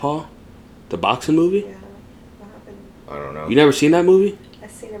 Southpaw, the boxing movie. Yeah, what happened? I don't know. You never seen that movie?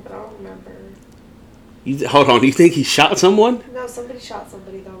 I've seen it, but I don't remember. Hold on. You think he shot someone? No, somebody shot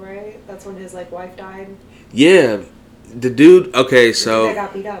somebody though, right? That's when his like wife died. Yeah, the dude. Okay, so They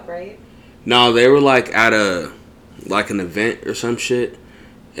got beat up, right? no, they were like at an event or some shit,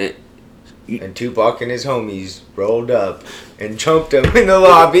 And Tupac and his homies rolled up and jumped him in the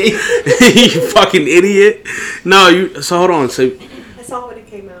lobby. You fucking idiot. No, you. So hold on. So I saw when it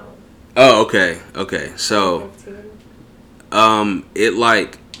came out. oh, okay. So 15. it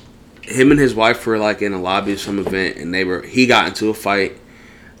like him and his wife were like in a lobby of some event, and he got into a fight,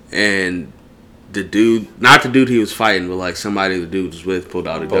 and the dude, not the dude he was fighting, but like somebody the dude was with pulled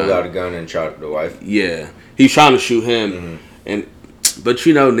out a gun and shot the wife. Yeah, he's trying to shoot him, and but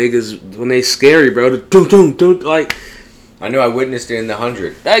you know niggas when they scary, bro, the doom, like I know I witnessed it in the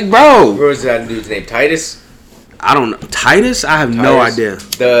 100. like bro, What was that dude's name? Titus? I don't know. Titus? I have no idea.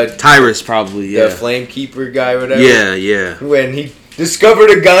 The Tyrus probably, yeah. The Flame Keeper guy, whatever. Yeah. When he discovered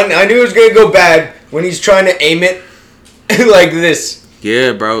a gun. I knew it was gonna go bad when he's trying to aim it like this.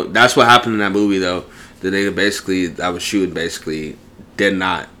 Yeah, bro. That's what happened in that movie, though. The nigga that was shooting did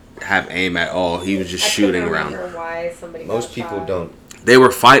not have aim at all. He was just shooting around. Why somebody Most people shot. don't. They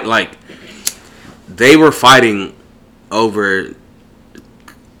were fighting over,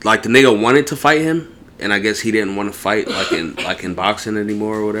 like, the nigga wanted to fight him, and I guess he didn't want to fight like in boxing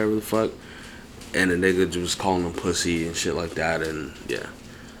anymore or whatever the fuck. And the nigga just was calling him pussy and shit like that, and yeah,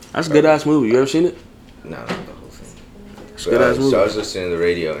 that's a good ass movie. You ever seen it? No, not the whole thing. It's a good ass movie. So I was listening to the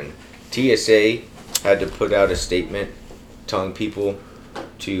radio, and TSA had to put out a statement telling people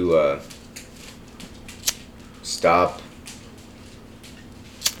to stop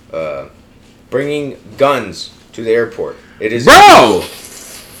bringing guns to the airport. It is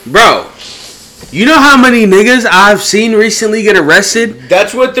bro. You know how many niggas I've seen recently get arrested?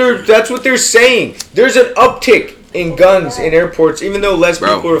 That's what they're saying. There's an uptick in guns in airports, even though less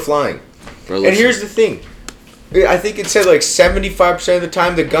people are flying. Bro, and here's the thing. I think it said like 75% of the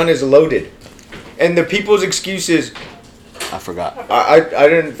time the gun is loaded. And the people's excuse is, I forgot.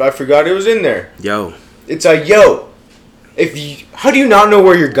 I forgot it was in there. Yo. It's like, how do you not know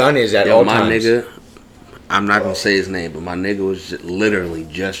where your gun is at all times? My nigga, I'm not going to say his name, but my nigga was literally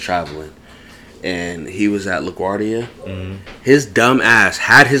just traveling. And he was at LaGuardia. Mm-hmm. His dumb ass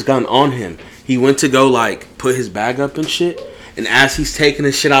had his gun on him. He went to go, like, put his bag up and shit. And as he's taking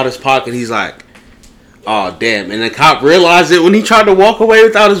his shit out of his pocket, he's like, oh, damn. And the cop realized it when he tried to walk away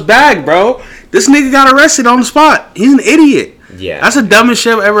without his bag, bro. This nigga got arrested on the spot. He's an idiot. Yeah. That's the dumbest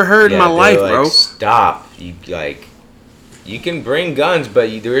shit I've ever heard in my life, like, bro. Stop. You can bring guns,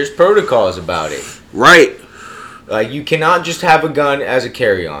 but there's protocols about it. Right. Like, you cannot just have a gun as a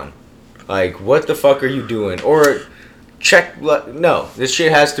carry-on. Like, what the fuck are you doing? Or no, this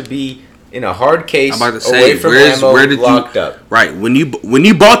shit has to be in a hard case, I'm about to say, away from ammo, locked up. Right, when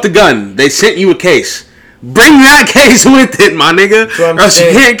you bought the gun, they sent you a case. Bring that case with it, my nigga. Or else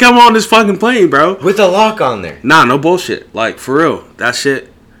you can't come on this fucking plane, bro. With a lock on there. Nah, no bullshit. Like, for real. That shit,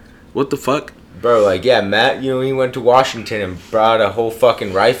 what the fuck? Bro, like, yeah, Matt, he went to Washington and brought a whole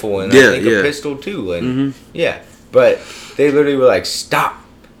fucking rifle and I think a pistol too. And yeah, but they literally were like, stop.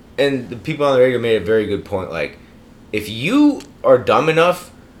 And the people on the radio made a very good point. Like, if you are dumb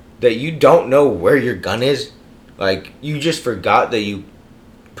enough that you don't know where your gun is, like, you just forgot that you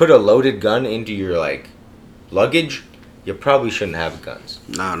put a loaded gun into your, like, luggage, you probably shouldn't have guns.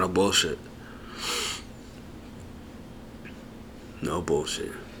 Nah, no bullshit. No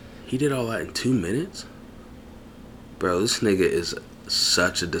bullshit. He did all that in 2 minutes? Bro, this nigga is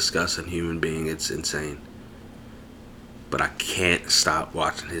such a disgusting human being. It's insane. But I can't stop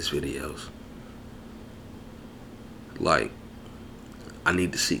watching his videos. Like, I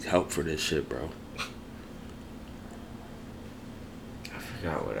need to seek help for this shit, bro. I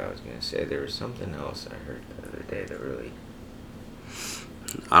forgot what I was going to say. There was something else I heard the other day that really...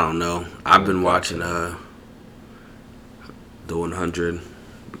 I don't know. I've been watching the 100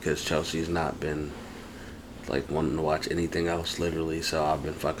 because Chelsea's not been, like, wanting to watch anything else, literally. So I've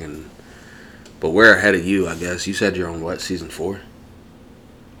been fucking... But we're ahead of you, I guess. You said you're on what, season 4?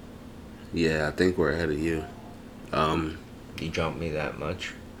 Yeah, I think we're ahead of you. You jumped me that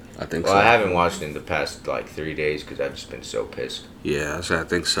much? I think so. Well, I haven't watched it in the past, like, 3 days because I've just been so pissed. Yeah, I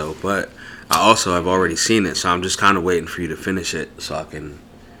think so. But I also have already seen it, so I'm just kind of waiting for you to finish it so I can...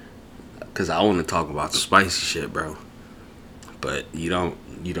 Because I want to talk about spicy shit, bro. But you don't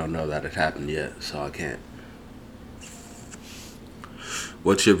know that it happened yet, so I can't.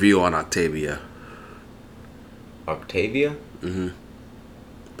 What's your view on Octavia? Octavia? Mm-hmm.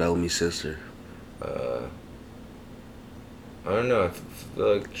 Bellamy's sister. I don't know. I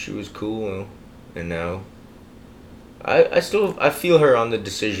feel like she was cool, and now I feel her on the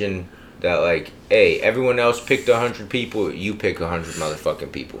decision that, like, hey, everyone else picked 100 people, you pick 100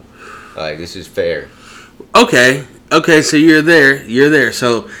 motherfucking people. Like, this is fair. Okay, so you're there.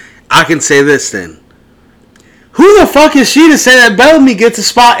 So I can say this then. Who the fuck is she to say that Bellamy gets a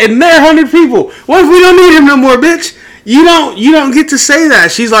spot in their 100 people? What if we don't need him no more, bitch? You don't get to say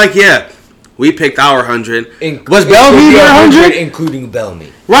that. She's like, yeah, we picked our 100. Was Bellamy in your 100? Including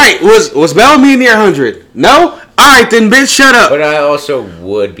Bellamy. Right. Was Bellamy in your 100? No? Alright then, bitch, shut up. But I also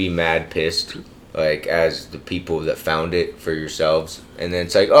would be mad pissed, like, as the people that found it for yourselves. And then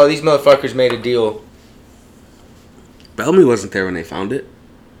it's like, oh, these motherfuckers made a deal. Bellamy wasn't there when they found it.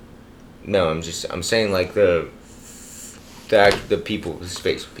 No, I'm saying, like, the people, the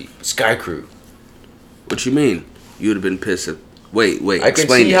space people, Sky Crew. What you mean? You would have been pissed if... Wait, I can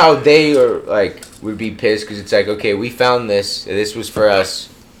see how they would be pissed, because it's like, okay, we found this, and this was for us.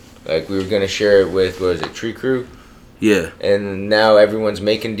 Like, we were going to share it with, what was it, Tree Crew? Yeah. And now everyone's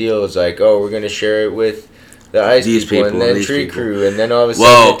making deals like, oh, we're gonna share it with the ice people and then tree crew, and then all of a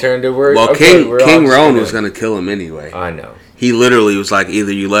sudden it turned to work. Well, okay, King Roan was gonna kill him anyway. I know. He literally was like,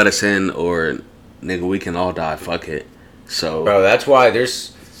 either you let us in or nigga, we can all die. Fuck it. So, bro, that's why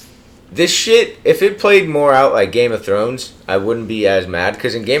there's this shit. If it played more out like Game of Thrones, I wouldn't be as mad.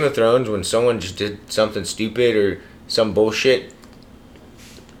 Because in Game of Thrones, when someone just did something stupid or some bullshit,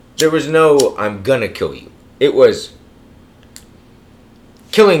 there was no "I'm gonna kill you." It was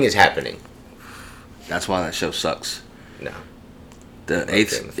killing is happening. That's why that show sucks. No. The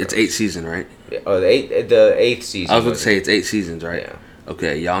eighth, it's 8th season, right? Oh, the eighth season. I was going to say it's 8 seasons, right? Yeah.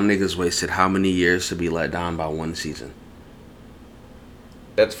 Okay, y'all niggas wasted how many years to be let down by one season?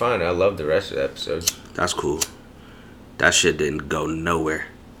 That's fine. I love the rest of the episodes. That's cool. That shit didn't go nowhere.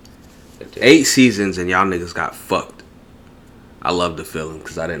 8 seasons and y'all niggas got fucked. I love the feeling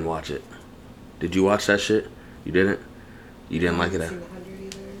because I didn't watch it. Did you watch that shit? You didn't? You didn't like it?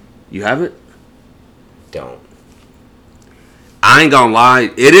 You haven't? Don't. I ain't gonna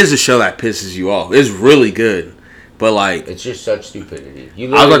lie. It is a show that pisses you off. It's really good. But like, it's just such stupidity. I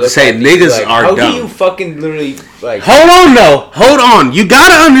was about to say, niggas are dumb. How do you fucking literally like? Hold on, though. Hold on. You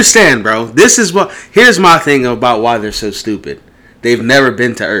gotta understand, bro. This is what. Here's my thing about why they're so stupid. They've never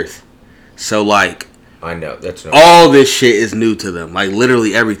been to Earth, so like. I know that's no all this shit is new to them. Like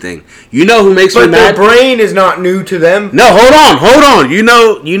literally everything. You know who makes me mad? But their brain is not new to them. No, hold on. You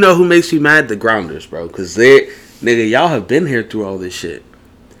know who makes me mad? The Grounders, bro. Cause nigga, y'all have been here through all this shit.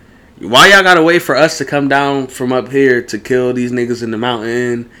 Why y'all gotta wait for us to come down from up here to kill these niggas in the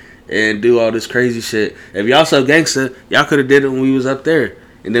mountain and do all this crazy shit? If y'all so gangsta, y'all could have did it when we was up there,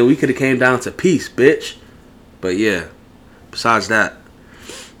 and then we could have came down to peace, bitch. But yeah, besides that.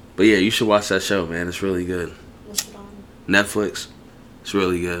 But yeah, you should watch that show, man. It's really good. What's it on? Netflix. It's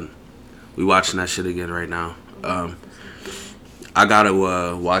really good. We watching that shit again right now. I gotta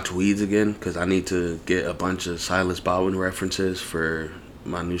watch Weeds again because I need to get a bunch of Silas Baldwin references for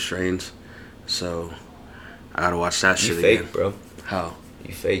my new strains. So I gotta watch that shit again. You fake, bro. How?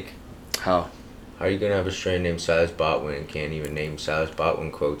 You fake. How? How are you gonna have a strain named Silas Baldwin and can't even name Silas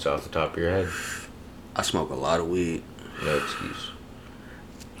Baldwin quotes off the top of your head? I smoke a lot of weed. No excuse.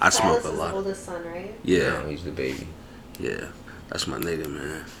 I smoke Silas a lot. Is the oldest son, right? Yeah. No, he's the baby. Yeah, that's my nigga,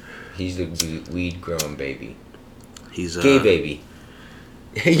 man. He's the weed growing baby. He's gay baby.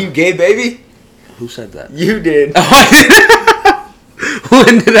 You gay baby? Who said that? You did.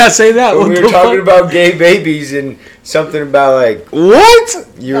 When did I say that? When we were talking about gay babies and something about like what?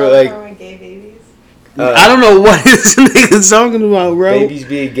 You were like gay babies. I don't know what this nigga's talking about, bro. Babies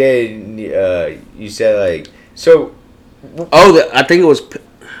being gay. And, you said like so. Oh, I think it was.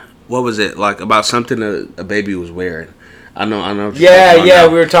 What was it like about something a baby was wearing? I know. Yeah.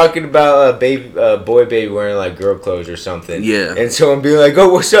 We were talking about boy baby wearing like girl clothes or something. Yeah. And someone being like,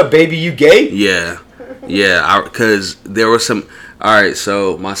 "Oh, what's up, baby? You gay?" Yeah. Because there was some. All right,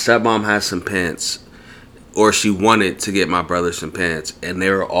 so my stepmom has some pants, or she wanted to get my brother some pants, and they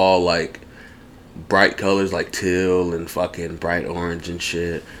were all like bright colors, like teal and fucking bright orange and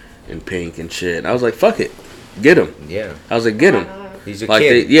shit, and pink and shit. And I was like, "Fuck it, get him." Yeah. I was like, "Get him." He's a like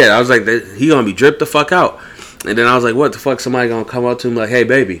kid. I was like, he gonna be dripped the fuck out. And then I was like, what the fuck? Somebody gonna come up to him like, hey,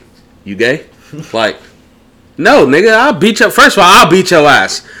 baby, you gay? Like, no, nigga, I'll beat you. First of all, I'll beat your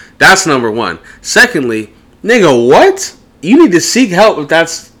ass. That's number one. Secondly, nigga, what? You need to seek help if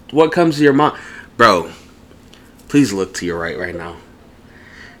that's what comes to your mind. Bro, please look to your right now.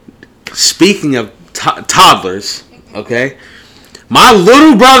 Speaking of toddlers, okay? My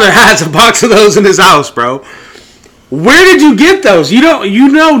little brother has a box of those in his house, bro. Where did you get those? You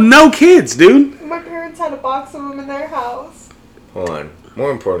know no kids, dude. My parents had a box of them in their house. Hold on.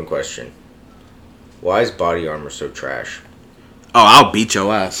 More important question. Why is body armor so trash? Oh, I'll beat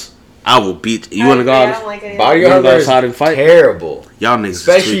your ass. I will beat you. Want to go out? Body armor outside and fight? Terrible. Y'all niggas,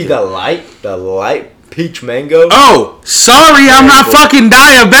 especially the light peach mango. Oh, sorry, I'm not fucking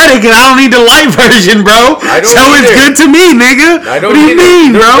diabetic and I don't need the light version, bro. It's good to me, nigga. What do you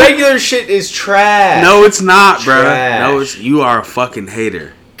mean, bro? The regular shit is trash. No, it's not, bro. No, you are a fucking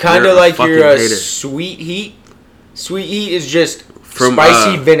hater. Kind of like your sweet heat. Sweet heat is just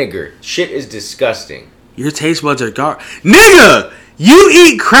spicy vinegar. Shit is disgusting. Your taste buds are garbage, nigga. You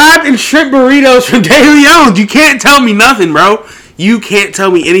eat crab and shrimp burritos from De Leon's. You can't tell me nothing, bro. You can't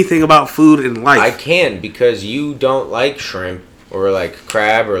tell me anything about food and life. I can because you don't like shrimp or like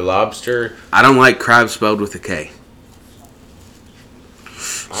crab or lobster. I don't like crab spelled with a K.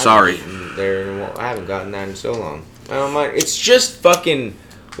 Sorry. I haven't gotten that in so long. I don't mind. It's just fucking.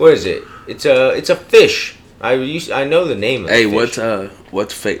 What is it? It's a fish. I know the name of it. Hey,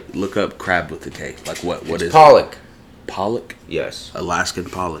 what's fake? Look up crab with a K. Like what? What is pollock? It? pollock? Yes. Alaskan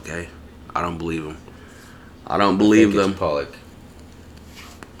pollock, eh? I don't believe them. I don't believe them. Pollock.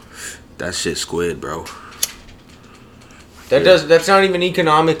 That shit squid, bro. That's not even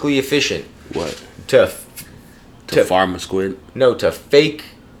economically efficient. What? To farm a squid? No, to fake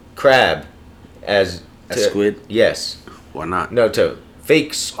crab as a squid? Yes. Why not? No, to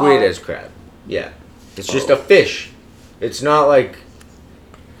fake squid as crab. Yeah. It's just a fish. It's not like...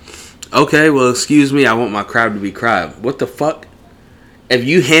 Okay, well, excuse me, I want my crab to be crab. What the fuck? If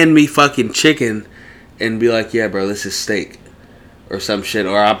you hand me fucking chicken and be like, yeah, bro, this is steak. Or some shit.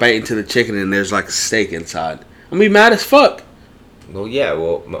 Or I bite into the chicken and there's like a steak inside. I'm gonna be mad as fuck. Well, yeah,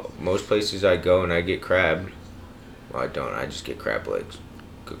 well, most places I go and I get crab. Well, I don't. I just get crab legs.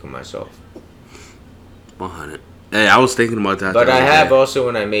 Cook them myself. 100. Hey, I was thinking about that. But I have also,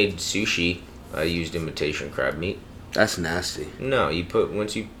 when I made sushi, I used imitation crab meat. That's nasty. No, you put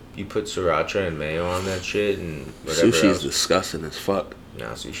sriracha and mayo on that shit and whatever Sushi's else. disgusting as fuck. No,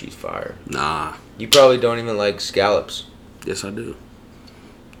 sushi's fire. Nah. You probably don't even like scallops. Yes, I do.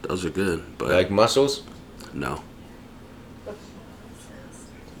 Those are good, but like mussels? No.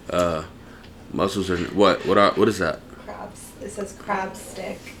 Mussels are what is that? Crabs. It says crab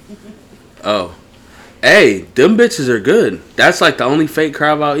stick. Oh. Hey, them bitches are good. That's like the only fake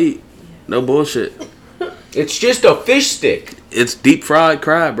crab I'll eat. No bullshit. It's just a fish stick. It's deep fried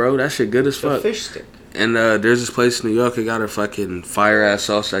crab, bro. That shit good as fuck. A fish stick. And there's this place in New York that got a fucking fire ass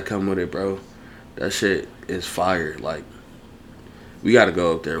sauce that come with it, bro. That shit is fire. Like, we gotta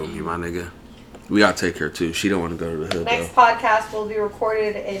go up there with me, my nigga. We gotta take her too. She don't want to go to the hood. Next though. podcast will be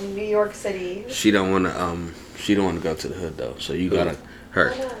recorded in New York City. She don't want to. She don't want to go to the hood though. So you gotta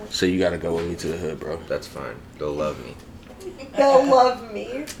her. So you gotta go with me to the hood, bro. That's fine. They'll love me. They'll love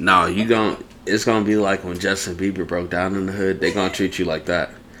me. No, you gon' It's gonna be like when Justin Bieber broke down in the hood. They gonna treat you like that.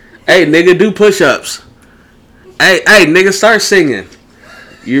 Hey, nigga, do push-ups. Hey, nigga, start singing.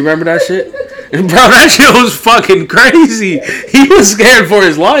 You remember that shit? Bro, that shit was fucking crazy. He was scared for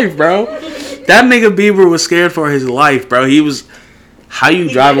his life, bro. That nigga Bieber was scared for his life, bro. He was... How you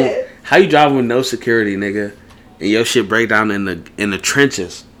driving with no security, nigga? And your shit break down in the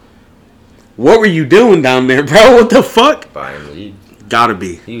trenches. What were you doing down there, bro? What the fuck? Buying weed. Gotta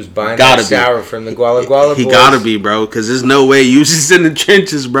be. He was buying that sour from the Guala Guala He boys. gotta be, bro. Because there's no way you was just in the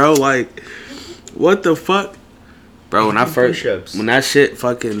trenches, bro. Like, what the fuck? Bro, when that shit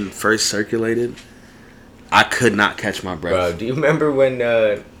fucking first circulated, I could not catch my breath. Bro, do you remember when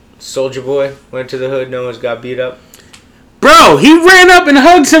Soulja Boy went to the hood and almost got beat up? Bro, he ran up and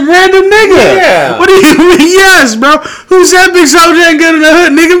hugged some random nigga. Yeah. What do you mean? Yes, bro. Who said Big Soulja ain't good in the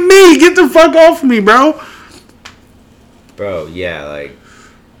hood? Nigga, me. Get the fuck off me, bro. Bro, yeah, like...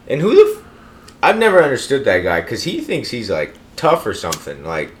 And who I've never understood that guy, because he thinks he's, like, tough or something.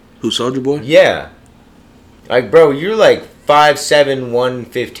 Like... Who, Soulja Boy? Yeah. Like, bro, you're like 5'7",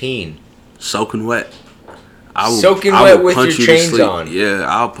 115. Soaking wet. Soaking wet with your chains on. Yeah,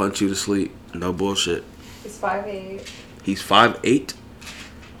 I'll punch you to sleep. No bullshit. He's 5'8". He's 5'8"?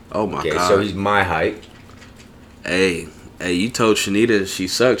 Oh my god. Okay, so he's my height. Hey, you told Shanita she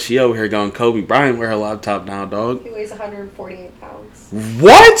sucks. She over here going Kobe Bryant with her laptop now, dog. He weighs 148 pounds.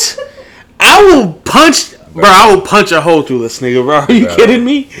 What? I will punch a hole through this nigga, bro. Are you kidding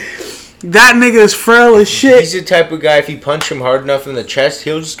me? That nigga is frail as shit. He's the type of guy, if you punch him hard enough in the chest,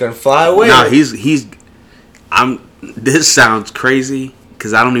 he'll just gonna fly away. Nah, this sounds crazy,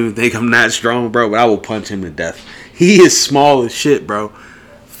 because I don't even think I'm that strong, bro, but I will punch him to death. He is small as shit, bro.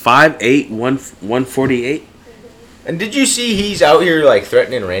 5'8", 148. And did you see he's out here, like,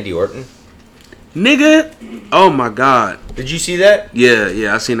 threatening Randy Orton? Nigga, oh my god. Did you see that?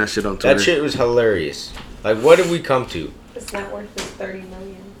 Yeah, I seen that shit on Twitter. That shit was hilarious. Like, what did we come to? His net worth is $30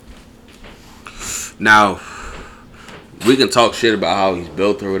 million. Now, we can talk shit about how he's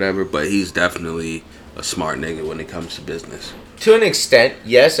built or whatever, but he's definitely a smart nigga when it comes to business. To an extent,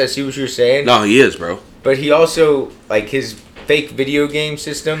 yes, I see what you're saying. No, he is, bro. But he also, like, his fake video game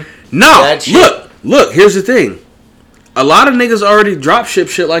system. No, look, here's the thing. A lot of niggas already drop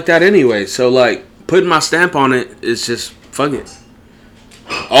shit like that anyway, so, like, putting my stamp on it is just, fuck it.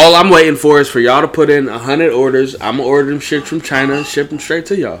 All I'm waiting for is for y'all to put in 100 orders. I'm gonna order them shit from China, ship them straight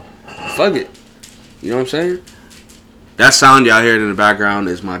to y'all. Fuck it. You know what I'm saying? That sound y'all hearing in the background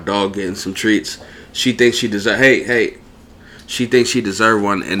is my dog getting some treats. She thinks she deserve. Hey. She thinks she deserved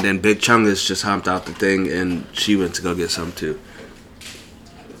one, and then Big Chungus just hopped out the thing, and she went to go get some too.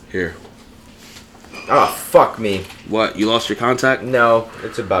 Here. Oh, fuck me. What? You lost your contact? No,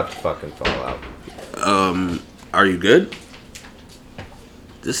 it's about to fucking fall out. Are you good?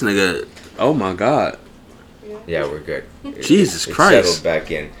 This nigga. Oh my god. Yeah, we're good. Jesus It Christ. settled back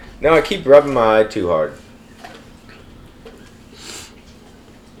in. No, I keep rubbing my eye too hard.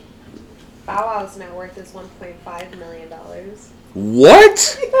 Bow Wow's net worth is $1.5 million.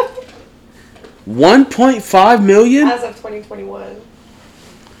 What? 1.5 million? As of 2021.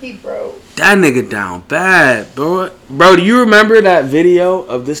 He broke. That nigga down bad, bro. Bro, do you remember that video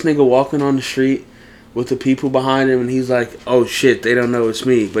of this nigga walking on the street with the people behind him, and he's like, "Oh shit, they don't know it's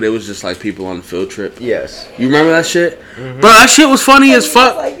me," but it was just like people on the field trip. Yes. You remember that shit, bro? That shit was funny as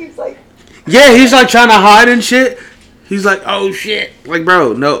fuck. He's like, yeah, he's like trying to hide and shit. He's like, "Oh shit," like,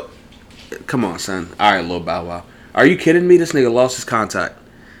 bro, no, come on, son. All right, little Bow Wow. Are you kidding me? This nigga lost his contact.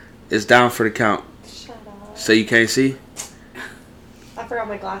 It's down for the count. shut up. So you can't see. I forgot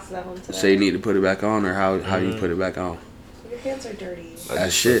my glasses at home today. So you need to put it back on, or how do you put it back on? Your hands are dirty.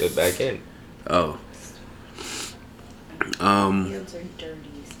 That shit. Put it back in. Oh. Hands are dirty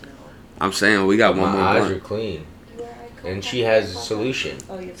still. I'm saying we got one more My eyes blunt. are clean. You wear eye And contact? she has a solution.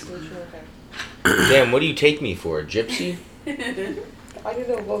 Oh, you have solution? Okay. Damn, what do you take me for? A gypsy? I didn't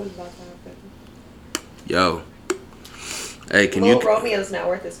know what was about to happen. Yo. Hey, can Lil you Romeo's net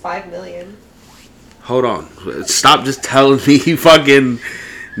worth is $5 million. hold on? Stop just telling me fucking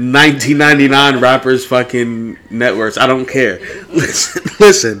 1999 rappers fucking networks. I don't care.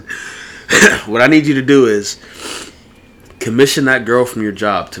 Listen. What I need you to do is commission that girl from your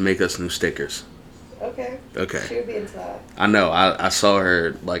job to make us new stickers. Okay. Okay. She would be into that. I know. I saw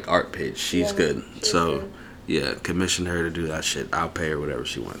her like art page. She's Yeah, good. she's So good. yeah, commission her to do that shit. I'll pay her whatever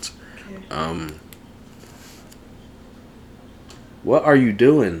she wants. Okay. What are you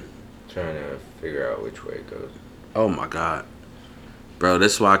doing? Trying to figure out which way it goes. Oh my god. Bro,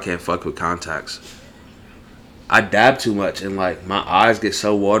 this is why I can't fuck with contacts. I dab too much and like my eyes get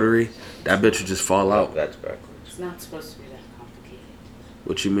so watery, that bitch would just fall out. That's backwards. It's not supposed to be that complicated.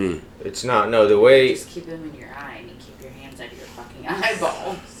 What you mean? It's not. No, the way. Just keep them in your eye and you keep your hands out of your fucking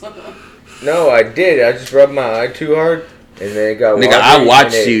eyeballs. No, I did. I just rubbed my eye too hard, and then it got. Nigga, watery, I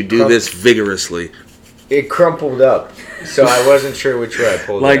watched and it you do this vigorously. It crumpled up, so I wasn't sure which way I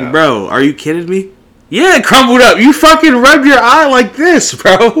pulled Like, it out. bro, are you kidding me? Yeah, it crumbled up. You fucking rubbed your eye like this,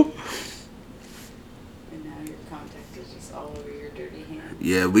 bro. And now your contact is just all over your dirty hand.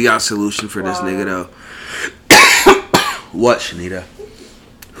 Yeah, we got a solution for this Wow. nigga though. What, Shanita?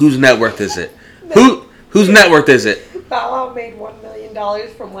 Whose net worth is it? Whose net worth is it? Bow Wow made $1 million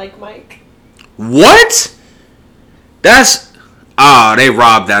from Like Mike. What? That's they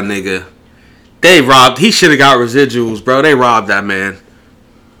robbed that nigga. He should have got residuals, bro. They robbed that man.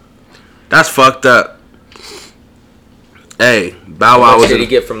 That's fucked up. Hey, Bow Wow What was did he in,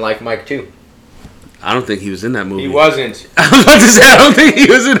 get from Like Mike too? I don't think he was in that movie. He wasn't. I was about to say I don't think he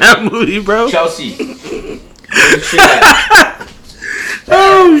was in that movie, bro. Chelsea.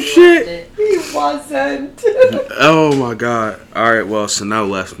 Oh shit. He wasn't. Oh my god. Alright, well, Sano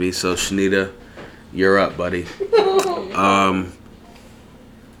left me, so Shanita, you're up, buddy.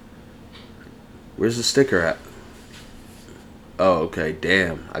 Where's the sticker at? Oh, okay.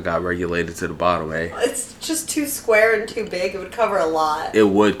 Damn. I got regulated to the bottom, eh? It's just too square and too big. It would cover a lot. It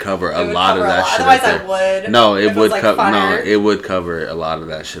would cover a It would lot cover of that shit Otherwise, up there. I would. No, if it would was, like, cover. No, funner. it would cover a lot of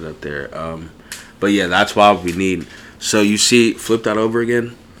that shit up there. But yeah, that's why we need. So you see, flip that over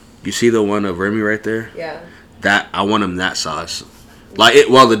again. You see the one of Remy right there? Yeah. That I want him that size. Like it.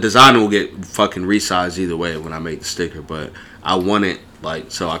 Well, the design will get fucking resized either way when I make the sticker, but I want it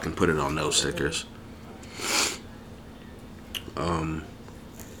like so I can put it on those stickers. I'm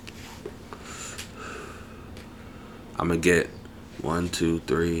gonna get 1, 2,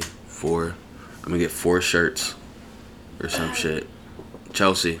 3, 4. I'm gonna get 4 shirts or some shit.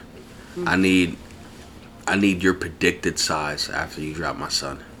 Chelsea, I need your predicted size after you drop my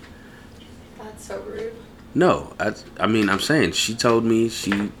son. That's so rude. No, I mean I'm saying she told me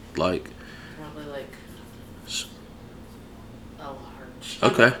she like. Probably like a large.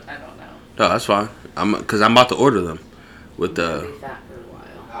 Okay. I don't know. No, that's fine. Cause I'm about to order them with I'll the. be fat for a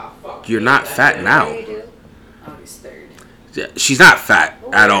while. You're not fat What now. do you do? August 3rd. Yeah, she's not fat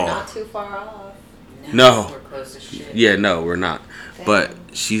Oh, at we're all. Not too far off. No. We're close as shit. Yeah, no, we're not. But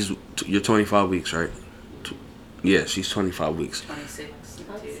Damn. you're 25 weeks, right? Yeah, she's 25 weeks. 26.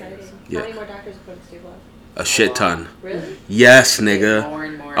 That's exciting. Yeah. How many more doctor's appointments do you have? A shit ton. Really? Yes, nigga. More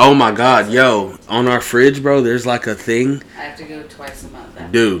and more. Oh my god, yo, on our fridge, bro, there's like a thing. I have to go twice a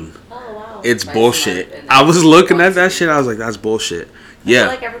month. Dude, Oh wow. it's Twice a bullshit. month, and I was looking at once that a shit, I was like, that's bullshit. I feel Yeah.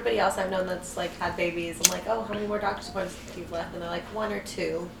 like everybody else I've known that's like had babies, I'm like, oh, how many more doctor's appointments do you have left? And they're like 1 or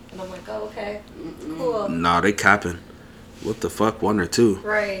 2, and I'm like, oh, okay, cool. Nah, they capping. What the fuck, 1 or 2?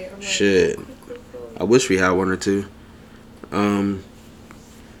 Right. I'm like, Shit. cool. I wish we had 1 or 2.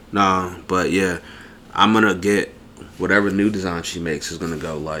 Nah, but yeah, I'm gonna get whatever new design she makes is gonna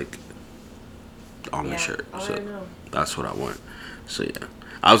go like on the Yeah, shirt. I So already know. that's what I want. So yeah.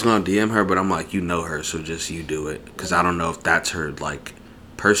 I was gonna DM her, but I'm like, you know her, so just you do it, because I don't know if that's her like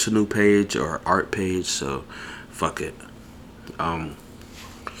personal page or art page. So, fuck it. I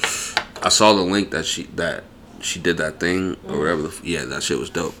saw the link that she did that thing or whatever. Yeah, that shit was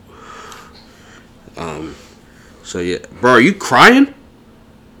dope. So yeah, bro, are you crying?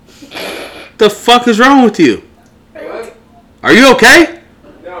 The fuck is wrong with you? What? Are you okay?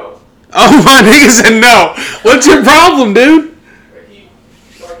 No. Oh, my nigga said no. What's your problem, dude?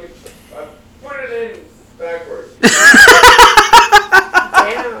 I put it in backwards.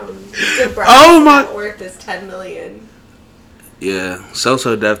 Damn. Oh my. Net worth is $10 million. Yeah, So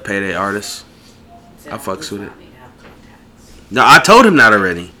Def Payday artist. I fucks Does with not it. need to have contacts. No, I told him that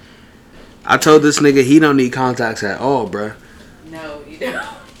already. I told this nigga he don't need contacts at all, bruh. No, you don't.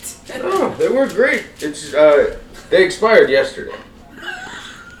 Oh, they were great. It's they expired yesterday.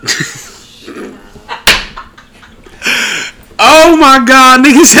 Oh my god,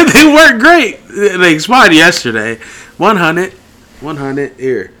 nigga said they weren't great. They expired yesterday. 100.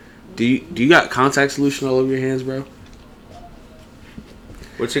 Here. Do you got contact solution all over your hands, bro?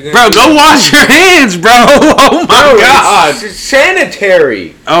 What's it gonna Bro, do? go wash your hands, bro. Oh my god. It's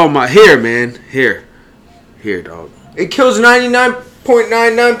sanitary. Oh my, here, man. Here, dog. It kills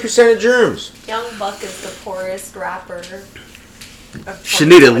 99.99% of germs. Young Buck is the poorest rapper.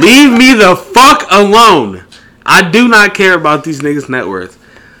 Shanita, leave me the fuck alone. I do not care about these niggas' net worth.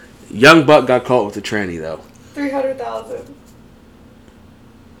 Young Buck got caught with a tranny though. 300,000.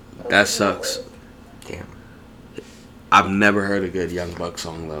 That sucks. Damn. I've never heard a good Young Buck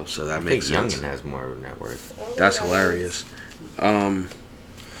song though, so that makes sense. Youngin has more of a net worth. That's hilarious.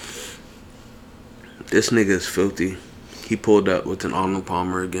 This nigga is filthy. He pulled up with an Arnold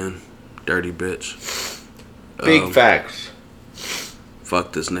Palmer again. Dirty bitch. Big facts.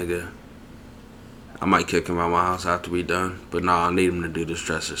 Fuck this nigga. I might kick him out of my house after we done. But nah, I need him to do this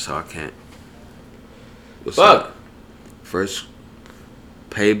dresser, so I can't. What's Fuck. up? First,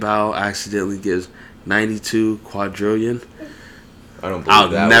 PayPal accidentally gives 92 quadrillion. I don't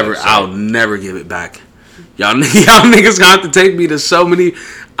believe I'll never give it back. Y'all niggas gonna have to take me to so many.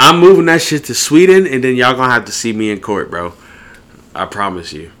 I'm moving that shit to Sweden, and then y'all gonna have to see me in court, bro. I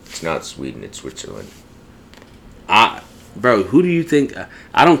promise you. It's not Sweden, it's Switzerland. Bro, who do you think?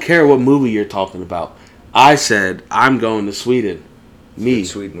 I don't care what movie you're talking about. I said I'm going to Sweden. Me. But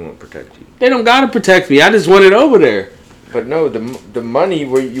Sweden won't protect you. They don't gotta protect me. I just want it over there. But no, the money,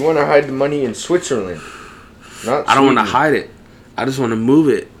 where you want to hide the money in Switzerland, not. I don't want to Sweden. hide it. I just want to move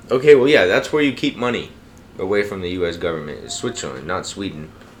it. Okay, well, yeah, that's where you keep money away from the U.S. government. It's Switzerland, not Sweden.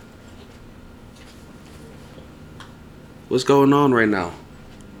 What's going on right now?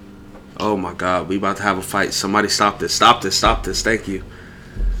 Oh my god, we about to have a fight. Somebody stop this. Stop this. Stop this. Thank you.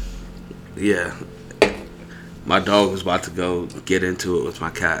 Yeah. My dog was about to go get into it with my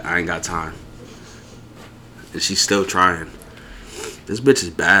cat. I ain't got time. And she's still trying. This bitch is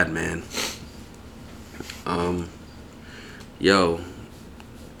bad, man. Yo,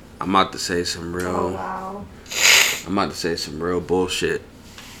 I'm about to say some real. Oh, wow. I'm about to say some real bullshit.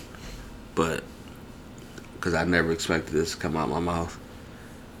 But, because I never expected this to come out my mouth.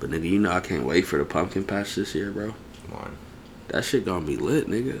 But nigga, you know I can't wait for the pumpkin patch this year, bro. Come on. That shit gonna be lit,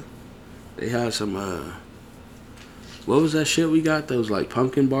 nigga. They had some, what was that shit we got? Those, like,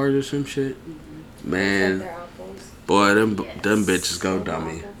 pumpkin bars or some shit? Man, Their apples. boy, them Yes. bitches go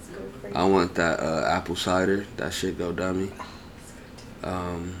dummy. That's good for I you. want that apple cider. That shit go dummy.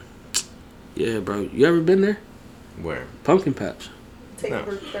 Yeah, bro. You ever been there? Where? Pumpkin patch. Take No. a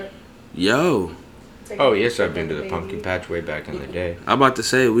group trip. Yo, Take Oh, a yes, group I've been to trip the with pumpkin baby. patch way back in the day. I'm about to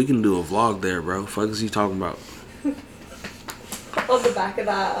say we can do a vlog there, bro. Fuck is he talking about? On the back of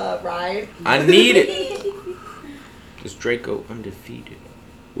that ride. I need it. Is Draco undefeated?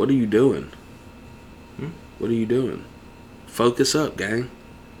 What are you doing? Hmm? What are you doing? Focus up, gang.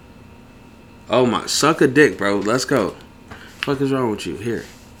 Oh my, suck a dick, bro. Let's go. Fuck is wrong with you? Here.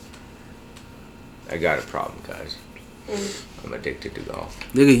 I got a problem, guys. I'm addicted to golf.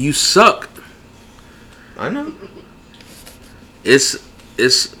 Nigga, you suck. I know. It's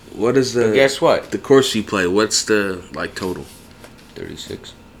what is But the guess what? the course you play? What's the like total?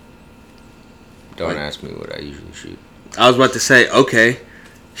 36. Don't Like- ask me what I usually shoot. I was about to say, okay,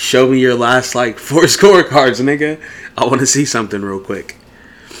 show me your last like 4 scorecards, nigga. I want to see something real quick.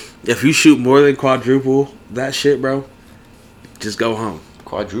 If you shoot more than quadruple that shit, bro, just go home.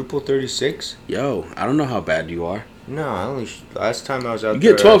 Quadruple 36? Yo, I don't know how bad you are. No, I only last time I was out You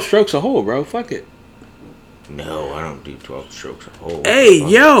there. get 12 strokes a hole, bro. Fuck it. No, I don't do 12 strokes a hole. Hey,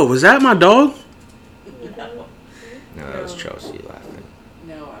 Fuck. yo, was that my dog? No. No, that was Chelsea laughing.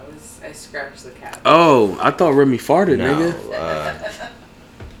 No, I scratched the cat. Oh, I thought Remy farted, No, nigga.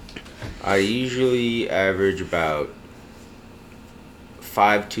 I usually average about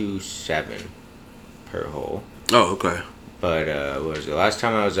 5 to 7 per hole. Oh, okay. But what was it? Last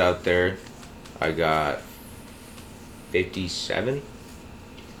time I was out there, I got 57.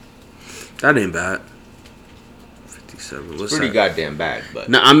 That ain't bad. 57. What's Pretty that? goddamn bad, but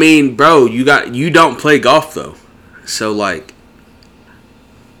No, I mean, bro, you don't play golf though, so like,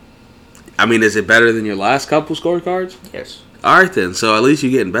 I mean, is it better than your last couple scorecards? yes. All right then. So at least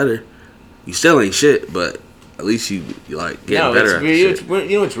you're getting better. You still ain't shit, but at least you like getting better. At shit. You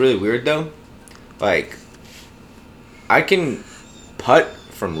know what's really weird though? Like, I can putt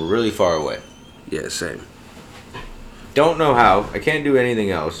from really far away. Yeah, same. Don't know how. I can't do anything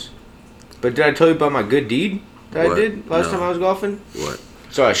else. But did I tell you about my good deed that What? I did last No. time I was golfing? What?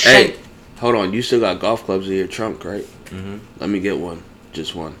 So I Hey, shanked. hold on. You still got golf clubs in your trunk, right? Mm-hmm. Let me get one.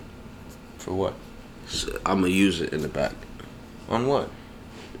 Just one. For what? So I'm gonna use it in the back. On what?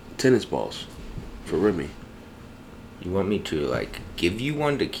 Tennis balls for Remy. You want me to like give you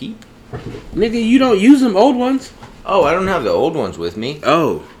one to keep? Nigga, you don't use them old ones. Oh, I don't have the old ones with me.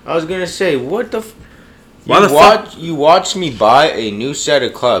 Oh, I was gonna say, what the? Why the fuck? You watched me buy a new set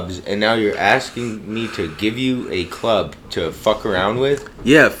of clubs, and now you're asking me to give you a club to fuck around with?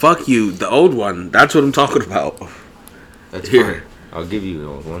 yeah. Fuck you. The old one. That's what I'm talking about. That's Here. fine. I'll give you the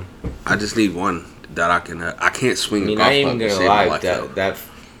old one. I just need one that I can. I can't swing I mean, a golf I ain't club to even save gonna my lie. life, though.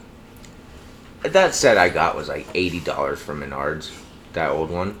 That set I got was like $80 from Menards. That old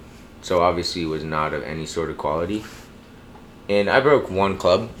one. So obviously it was not of any sort of quality. And I broke one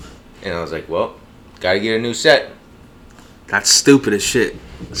club, and I was like, well, gotta get a new set. That's stupid as shit.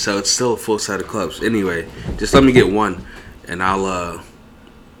 So it's still a full set of clubs. Anyway, just let me get one, and I'll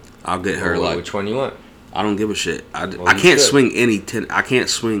get her Well, like. which one you want? I don't give a shit. I Well, you can't should. swing I can't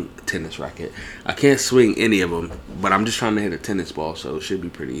swing tennis racket. I can't swing any of them. But I'm just trying to hit a tennis ball, so it should be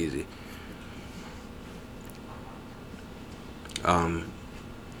pretty easy.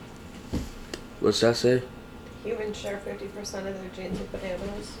 What's that say? Humans share 50% of their genes with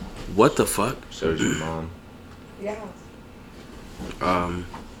animals. What the fuck? So does your mom. Yeah.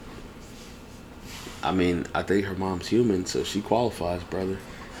 I mean, I think her mom's human, so she qualifies, brother.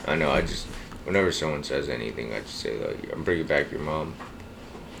 I know, whenever someone says anything, I just say, like, I'm bringing back your mom.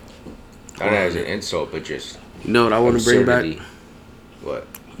 Not as an insult, but just You know what I want to bring back? absurdity. What?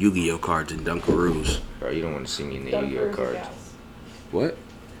 Yu-Gi-Oh cards and Dunkaroos. Bro, you don't want to see me in the Don't Yu-Gi-Oh prove cards. yes. What?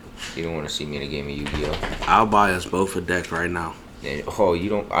 You don't want to see me in a game of Yu-Gi-Oh. I'll buy us both a deck right now. And, you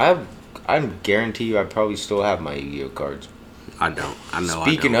don't. I guarantee you, I probably still have my Yu-Gi-Oh cards. I don't. I know.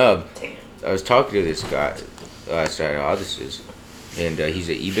 Speaking I don't. of, I was talking to this guy last night. Oh, this is, and he's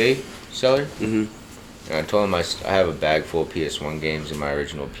an eBay seller. Mhm. And I told him I have a bag full of PS1 games in my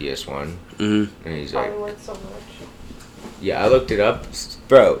original PS1. Mhm. And he's like, Probably worth so much. yeah, I looked it up,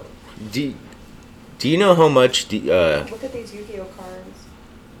 bro. Do you know how much Look at these Yu-Gi-Oh cards.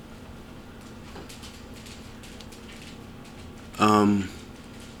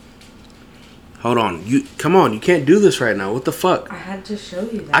 Hold on. You come on. You can't do this right now. What the fuck? I had to show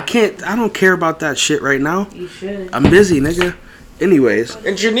you that. I can't. I don't care about that shit right now. You should. I'm busy, nigga. Anyways,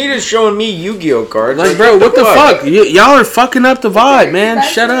 And Janita's showing me Yu-Gi-Oh cards. like, bro, what the fuck? Y'all are fucking up the vibe, man.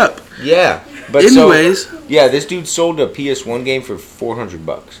 Shut up. Yeah, but Anyways, yeah, this dude sold a PS1 game for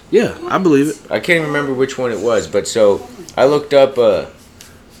 $400. yeah, I believe it. I can't even remember which one it was, but so I looked up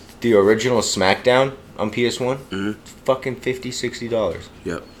the original SmackDown on PS1. Mhm. It's fucking $50-$60.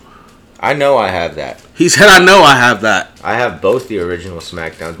 Yep. I know I have that. He said, "I know I have that." I have both the original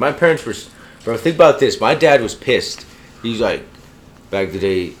SmackDowns. My parents were, bro. Think about this. My dad was pissed. He's like, back the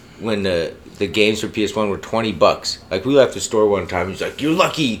day when the games for PS1 were $20. Like we left the store one time. He's like, "You're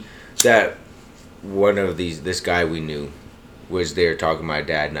lucky that one of this guy we knew was there talking to my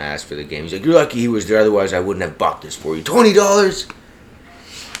dad, and I asked for the game. He's like, "You're lucky he was there. Otherwise, I wouldn't have bought this for you. $20."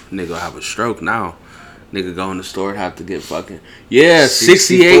 Nigga have a stroke now. Nigga go in the store and have to get fucking 68.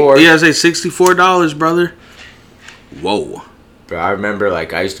 64. Yeah, I say $64, brother. Whoa. Bro, I remember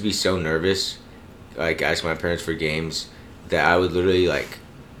like I used to be so nervous, like asking my parents for games that I would literally like,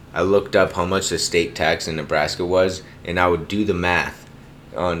 I looked up how much the state tax in Nebraska was, and I would do the math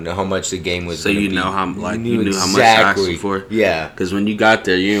on how much the game was. So gonna you be. know how like knew you knew how much to ask exactly. for. Yeah. Because when you got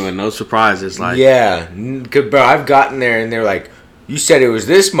there, you were no surprises. Like Yeah, 'Cause, bro, I've gotten there and they're like, "You said it was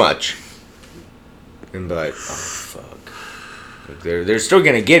this much," and be like, "Oh fuck." Like, they're still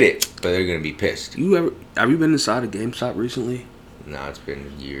gonna get it, but they're gonna be pissed. have you been inside a GameStop recently? No, it's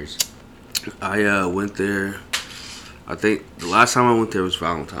been years. I went there. I think the last time I went there was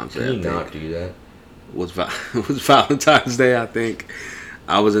Valentine's Day. Can you I think. not do that? It was Valentine's Day. I think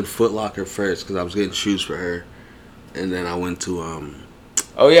I was in Foot Locker first because I was getting shoes for her, and then I went to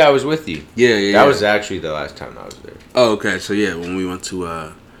Oh yeah, I was with you. Yeah. That was actually the last time I was there. Oh, okay. So yeah, when we went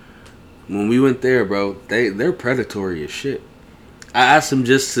there, bro, they're predatory as shit. I asked them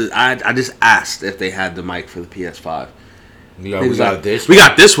I just asked if they had the mic for the PS5. We got this. We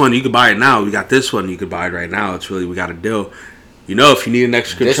got this one. You can buy it now. We got this one. You can buy it right now. We got a deal. You know, if you need an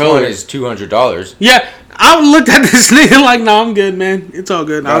extra controller, this one is $200. Yeah, I looked at this nigga like, no, I'm good, man. It's all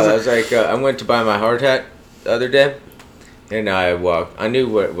good. I was like, I went to buy my hard hat the other day, and I walked. I knew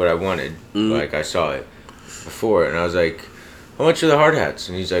what I wanted. Like I saw it before, and I was like, how much are the hard hats?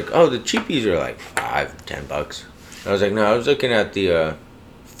 And he's like, oh, the cheapies are like $5-10. I was like, no, I was looking at the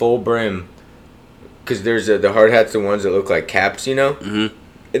full brim, because there's the hard hats, the ones that look like caps, you know,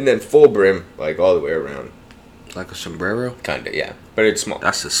 and then full brim, like all the way around. Like a sombrero? Kinda, yeah. But it's small.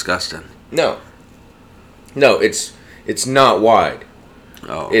 That's disgusting. No, it's not wide.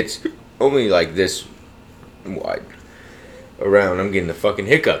 Oh. It's only like this wide. Around. I'm getting the fucking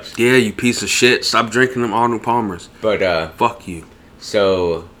hiccups. Yeah, you piece of shit. Stop drinking them Arnold Palmers. But, fuck you.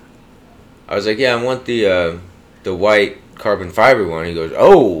 So, I was like, yeah, I want the white carbon fiber one. He goes,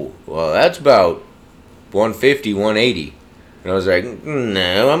 oh, well, that's about $150, $180. And I was like,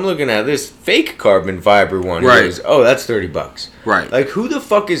 no, I'm looking at this fake carbon fiber one. Right. He goes, oh, that's $30. Right. Like, who the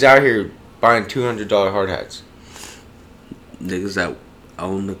fuck is out here buying $200 hard hats? Niggas that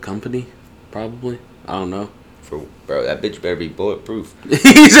own the company, probably. I don't know. Bro, that bitch better be bulletproof.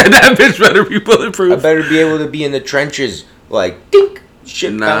 He said that bitch better be bulletproof. I better be able to be in the trenches, like, dink,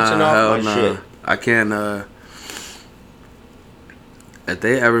 shit bouncing off my shit. I can't, if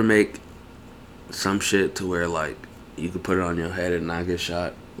they ever make some shit to where, like, you could put it on your head and not get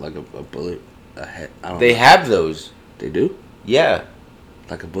shot, like a bullet, a head. They have those. They do? Yeah.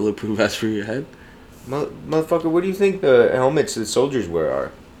 Like a bulletproof vest for your head? Motherfucker, what do you think the helmets that soldiers wear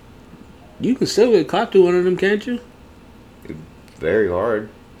are? You can still get caught to one of them, can't you? Very hard.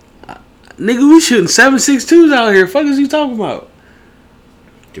 Nigga, we shooting 7.62s out here. Fuck is you talking about?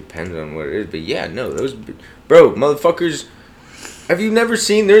 Depends on what it is, but yeah, no, those, bro, motherfuckers. Have you never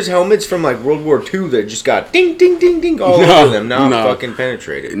seen? There's helmets from like World War II that just got ding, ding, ding, ding all over them, not fucking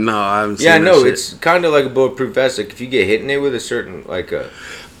penetrated. No, I haven't seen that. Yeah, no, shit. it's kind of like a bulletproof vest. Like if you get hit in it with a certain it's like a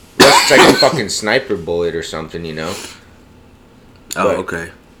fucking sniper bullet or something, you know. Oh,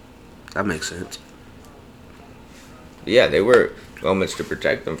 okay, that makes sense. Yeah, they wear helmets to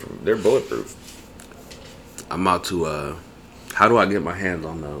protect them from. They're bulletproof. I'm about to. How do I get my hands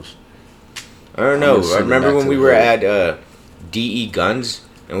on those? I don't know. I remember when we were at DE Guns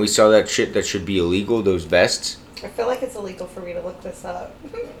and we saw that shit that should be illegal. Those vests. I feel like it's illegal for me to look this up.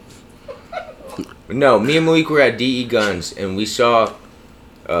 No, me and Malik were at DE Guns and we saw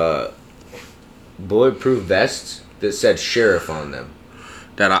bulletproof vests that said sheriff on them.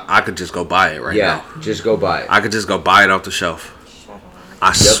 That I could just go buy it right now. Yeah, just go buy it. I could just go buy it off the shelf. Shut up.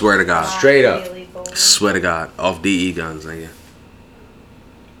 I swear to God. Straight up. Illegal. Swear to God. Off DE Guns, nigga.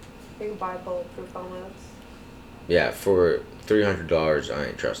 You can buy bulletproof helmets. Yeah, for $300, I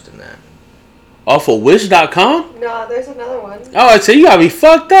ain't trusting that. Off of Wish.com? No, there's another one. Oh, I say you gotta be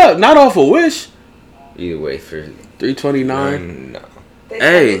fucked up. Not off of Wish. Either way, for $329. no. They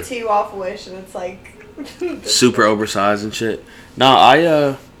Hey. send it to you off Wish, and it's like Super oversized and shit. No,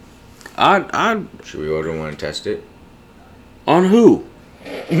 I Should we order one and test it? on who?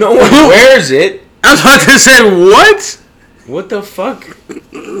 No one wears it. I was about to say what? What the fuck?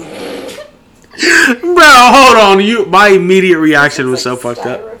 Bro, hold on. My immediate reaction was so fucked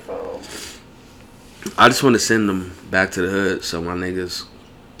up. Styrofoam. I just want to send them back to the hood so my niggas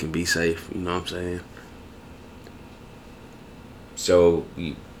can be safe. You know what I'm saying? So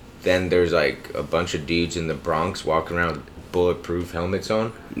then there's like a bunch of dudes in the Bronx walking around with bulletproof helmets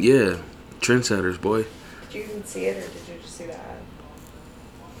on. Yeah, trendsetters, boy. Did you even see it, or did you just see that?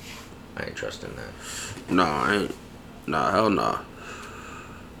 I ain't trusting that. Nah, I ain't. Nah, hell nah.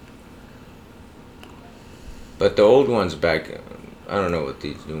 But the old ones back, I don't know what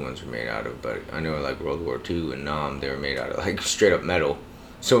these new ones are made out of, but I know like World War II and Nam, they were made out of like straight up metal.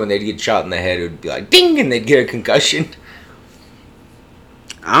 So when they'd get shot in the head, it would be like ding, and they'd get a concussion.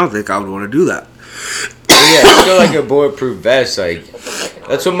 I don't think I would want to do that. But yeah, it's still like a bulletproof vest. Like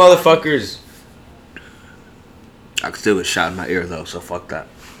that's what motherfuckers. I could still get shot in my ear though, so fuck that.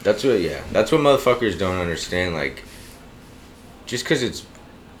 That's what motherfuckers don't understand. Like, just because it's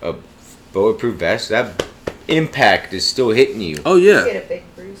a bulletproof vest, that impact is still hitting you. Oh You yeah. get a big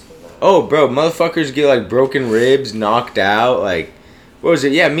bruise from that. Oh, bro, motherfuckers get like broken ribs, knocked out. Like, what was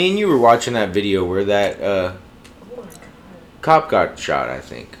it? Yeah, me and you were watching that video where that Oh my god. cop got shot, I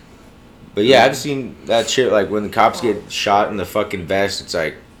think. But yeah, I've seen that shit. Like when the cops get shot in the fucking vest, it's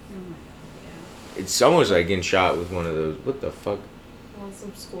like it's almost like getting shot with one of those. What the fuck? Oh want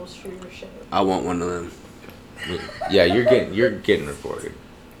some school shooter shit. I want one of them. Yeah, you're getting recorded.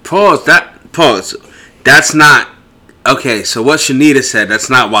 Pause. That's not okay. So what Shanita said, that's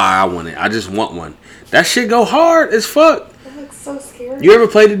not why I want it. I just want one. That shit go hard as fuck. That looks so scary. You ever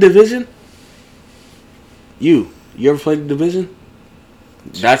played the Division? You ever played the Division?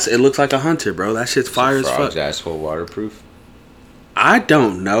 It looks like a hunter, bro. That shit's fire as Frog's fuck. asshole waterproof I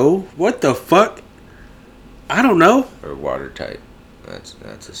don't know. What the fuck? I don't know. or watertight. That's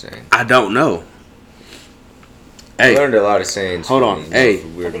the saying. I don't know. I Hey, learned a lot of sayings. hold from on. these Hey.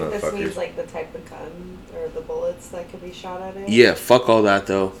 weird I think this means motherfuckers. like the type of gun or the bullets that could be shot at it. yeah, fuck all that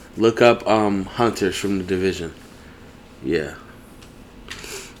though. Look up hunters from the Division. Yeah.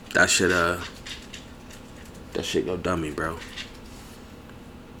 That shit go dummy, bro.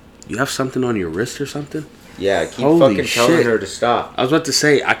 You have something on your wrist or something? Yeah, keep Holy fucking telling shit. her to stop. I was about to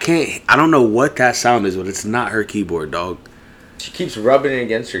say, I don't know what that sound is, but it's not her keyboard, dog. She keeps rubbing it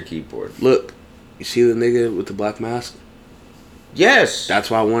against her keyboard. Look, you see the nigga with the black mask? Yes, That's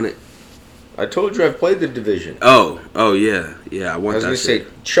why I want it. I told you I've played the Division. Oh, yeah, I I want was that gonna shit. say,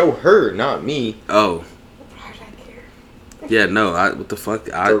 show her, not me. Oh, Why would I care? yeah, no, what the fuck?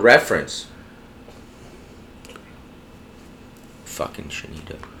 The reference. Fucking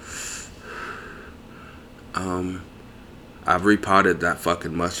Shanita. I've repotted that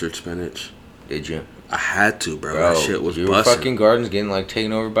fucking mustard spinach. Did you? I had to, bro. Bro, That shit was your busting. fucking garden's getting like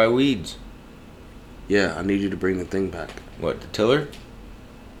taken over by weeds. Yeah, I need you to bring the thing back. What, the tiller?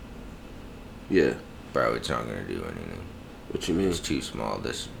 Yeah. Bro, it's not gonna do anything. What you mean? It's too small.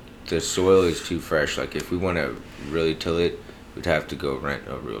 The soil is too fresh. Like if we want to really till it, we'd have to go rent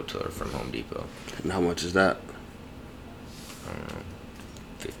a real tiller from Home Depot. And how much is that? I don't know,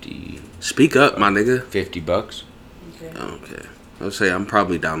 50 Speak up, my nigga. $50. Okay. Okay. I'll say I'm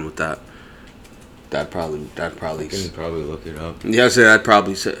probably down with that. That probably. You can probably look it up. Yeah, I said I'd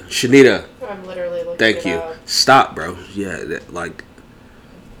probably say Shanita. I'm literally looking Thank it you. up. Stop, bro. Yeah, like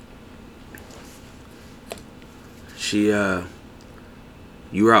she.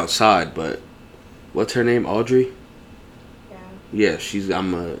 You were outside, but what's her name? Audrey. Yeah. Yeah,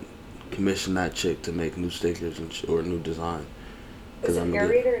 I'm gonna commission that chick to make new stickers or new design. Is an I'm air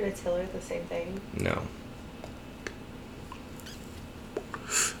gonna reader and a tiller the same thing? No.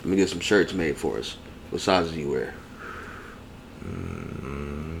 Let me get some shirts made for us. What size do you wear?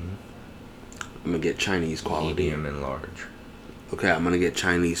 I'm gonna get Chinese quality. Medium and large. Okay, I'm gonna get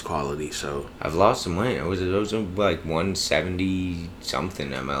Chinese quality. So I've lost some weight. I was like 170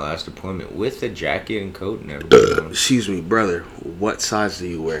 something at my last appointment with a jacket and coat and everything on. excuse me, brother. What size do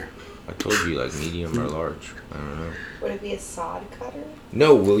you wear? I told you like medium or large. I don't know. Would it be a sod cutter?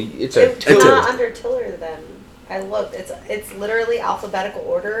 No, it's a It's tiller. not under tiller then. I looked. It's literally alphabetical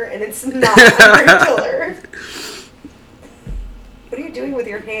order and it's not under tiller. What are you doing with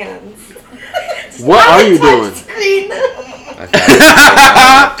your hands? What are you doing? Screen. I thought it was like my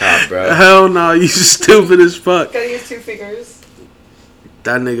laptop, bro. Hell no, you stupid as fuck. Gotta use two fingers.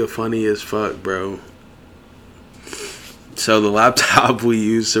 That nigga funny as fuck, bro. So the laptop we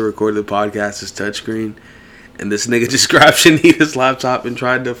use to record the podcast is touchscreen. And this nigga just grabbed Shanita's laptop and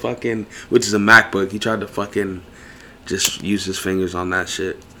tried to fucking, which is a MacBook, he tried to fucking just use his fingers on that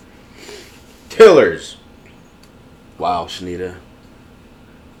shit. Tillers. Wow, Shanita.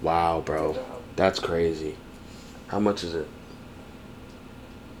 Wow, bro. That's crazy. How much is it?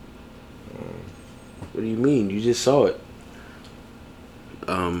 What do you mean? You just saw it.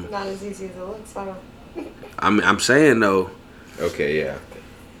 Not as easy as it looks, huh? I'm saying though. Okay, yeah.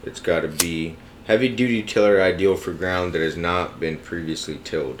 It's got to be heavy duty tiller ideal for ground that has not been previously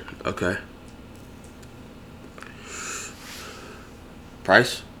tilled. Okay.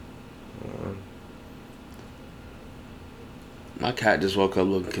 Price? My cat just woke up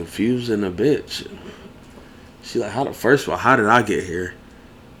looking confused and a bitch. She like, first of all, how did I get here?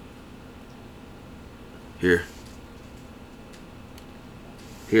 Here,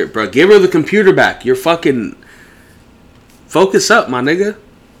 bro. Give her the computer back. You're fucking. Focus up, my nigga. I'm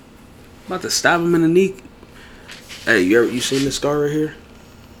about to stab him in the knee. Hey, you seen this scar right here?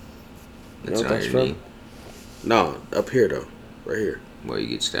 You know That's what not that's your from? knee. No, up here though. Right here. Well, you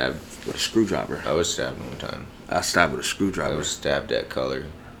get stabbed. With a screwdriver. I was stabbed one time. I stabbed with a I screwdriver. was stabbed at color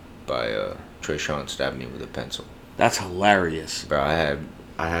by Trayshawn stabbed me with a pencil. That's hilarious. Bro, I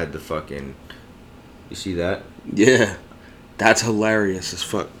had the fucking. You see that? Yeah. That's hilarious as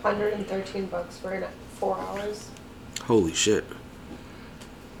fuck. $113 for 4 hours. Holy shit.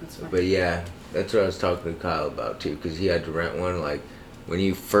 That's my But yeah, that's what I was talking to Kyle about too, because he had to rent one. Like when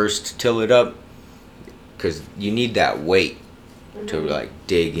you first till it up, because you need that weight to like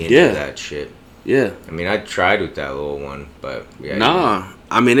dig into Yeah. that shit. Yeah. I mean, I tried with that little one, but yeah. Nah,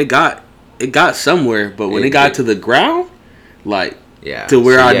 I mean it got somewhere, but when it got to the ground, like yeah, to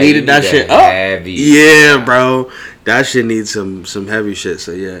where I needed that shit up. Heavy, yeah, bro, that shit needs some heavy shit.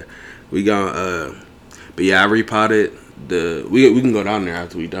 So yeah, we gonna but yeah, I repotted the. We can go down there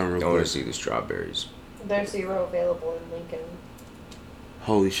after we done real quick. I want to see the strawberries. There's 0 available in Lincoln.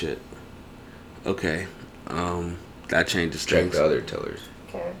 Holy shit. Okay, that changes Check things. the other tillers.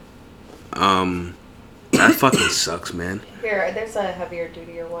 Okay. That fucking sucks, man. Here, there's a heavier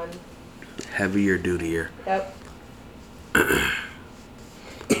dutier one. Heavier dutier. Yep.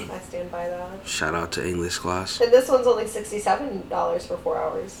 I stand by that. Shout out to English class. And this one's only $67 for 4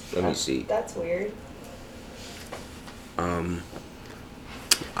 hours. Let me see. That's weird.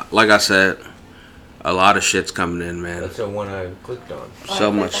 Like I said, a lot of shit's coming in, man. That's the one I clicked on.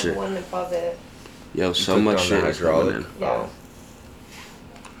 So much shit. The one above it. Yo, so much shit is coming in. Yeah.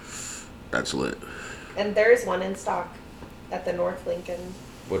 That's lit. And there's one in stock at the North Lincoln.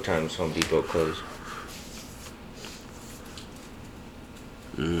 What time does Home Depot close?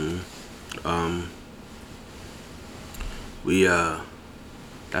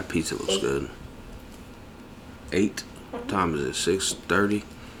 That pizza looks good. 8? What time is it? 6:30?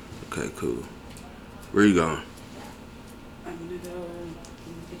 Okay, cool. Where you going? I'm gonna go in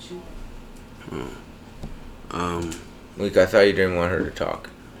the kitchen. Luke, I thought you didn't want her to talk.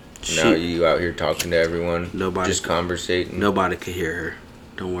 Now you out here talking to everyone. Nobody. Just conversating. Nobody could hear her.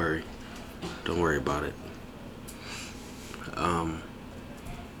 Don't worry. Don't worry about it.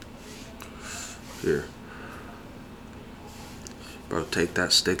 Here. Bro, take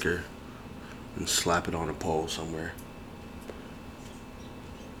that sticker and slap it on a pole somewhere.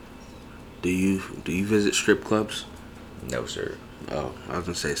 Do you visit strip clubs? No, sir. Oh, I was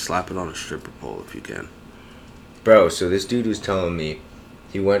gonna say slap it on a stripper pole if you can. Bro, so this dude was telling me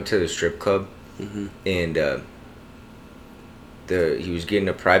he went to the strip club and he was getting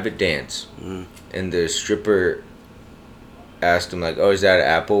a private dance and the stripper asked him like, "Oh, is that an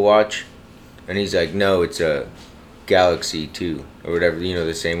Apple Watch?" And he's like, "No, it's a Galaxy 2 or whatever, you know,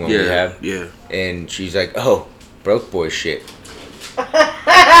 the same one we have." Yeah. And she's like, "Oh, broke boy shit."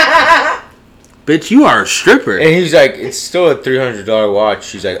 Bitch, you are a stripper. And he's like, "It's still a $300 watch."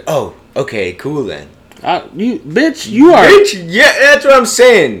 She's like, "Oh, okay, cool then." Bitch, you are. Bitch, yeah, that's what I'm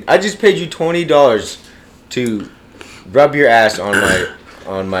saying. I just paid you $20 to rub your ass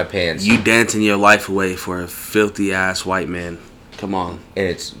on my pants. You dancing your life away for a filthy ass white man. Come on. And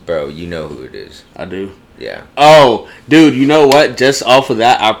it's, bro, you know who it is. I do. Yeah. Oh, dude, you know what? Just off of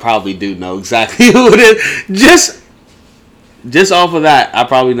that, I probably do know exactly who it is. Just off of that, I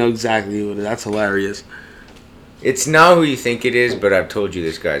probably know exactly who it is. That's hilarious. It's not who you think it is, but I've told you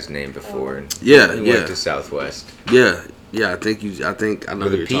this guy's name before. And Yeah, he yeah. went to Southwest. Yeah. I think I know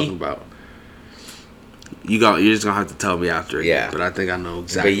With who a you're P? talking about. You're just gonna have to tell me after again. Yeah. But I think I know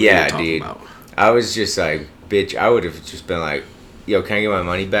exactly But yeah, what you're talking dude. about. I was just like, bitch, I would have just been like, "Yo, can I get my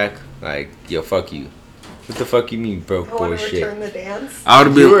money back?" Like, "Yo, fuck you." What the fuck you mean, broke I boy want to shit? return the dance. I would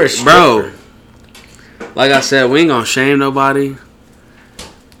have You were a been, stripper. bro. Like I said, we ain't gonna shame nobody.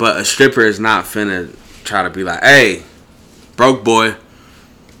 But a stripper is not finna try to be like, "Hey, broke boy,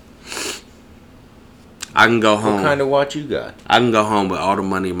 I can go home. What kind of watch you got? I can go home with all the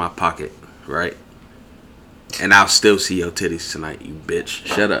money in my pocket, right? And I'll still see your titties tonight, you bitch.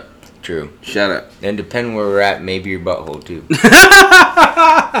 Shut up. True. Shut up." And depending where we're at, maybe your butthole too.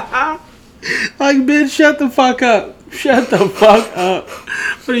 Like, bitch, shut the fuck up. Shut the fuck up.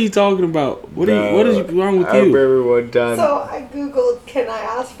 What are you talking about? What is wrong with I you? remember one time. So I googled, can I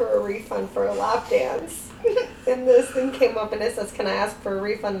ask for a refund for a lap dance? And this thing came up and it says, can I ask for a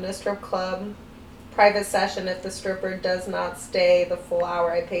refund in a strip club private session if the stripper does not stay the full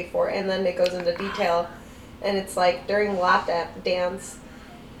hour I paid for? And then it goes into detail. And it's like, during lap dance,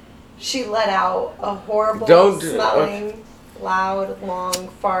 she let out a horrible smelling, loud, long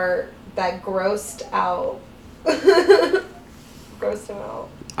fart that grossed out. Grossed him out.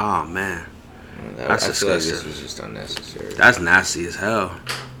 Oh, man. That's That's I feel like this disgusting. was just unnecessary. That's nasty as hell.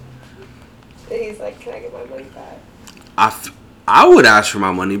 And he's like, can I get my money back? I would ask for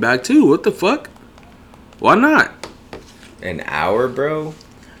my money back, too. What the fuck? Why not? An hour, bro?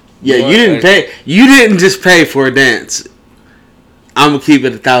 Yeah, you didn't pay. You didn't just pay for a dance. I'm gonna keep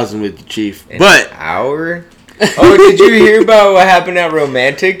it 1,000 with you, Chief. An But hour? Oh, did you hear about what happened at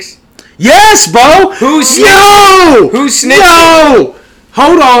Romantics? yes, bro. Who Who snitched? Yo!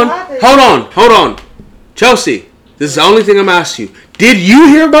 Hold on. Chelsea, this is the only thing I'm asking you. Did you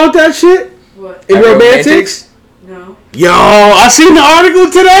hear about that shit What? in At Romantics? No. Yo, I seen the article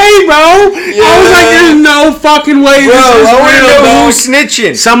today, bro. Yeah. I was like, there's no fucking way bro, this is I want to real, know dog. who's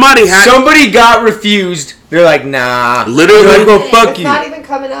snitching. Somebody got refused. They're like, nah. Literally, like, well, fuck it's you. not even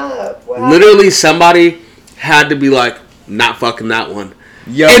coming up. Literally, somebody had to be like, not fucking that one.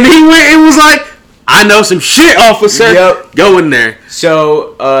 Yep. And he went and was like, I know some shit, officer. Yep. Go in there.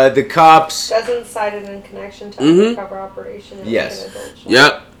 So, the cops... Doesn't cite it in connection to undercover operation. Yes.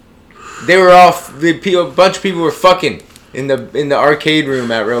 Yep. They were off. A bunch of people were fucking in the arcade room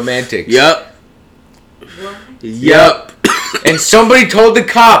at Romantics. Yep. What? Yep. And somebody told the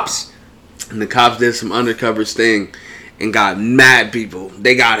cops. And the cops did some undercover sting and got mad people.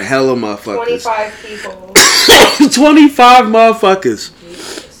 They got hella motherfuckers. 25 people. 25 motherfuckers.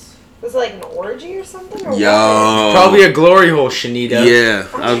 Jesus. Was it like an orgy or something? Or Yo. what? Probably a glory hole, Shanita. Yeah.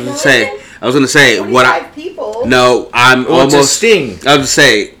 I was gonna say what 25 people. No, I'm Well, almost it's a sting. I was gonna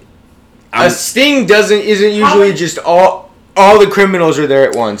say A sting isn't usually just all the criminals are there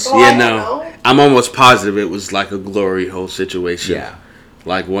at once. Well, yeah, I don't no. know. I'm almost positive it was like a glory hole situation. Yeah.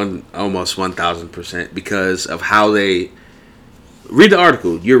 Like almost 1,000% because of how they read the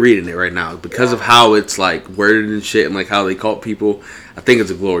article. You're reading it right now because of how it's like worded and shit and like how they caught people. I think it's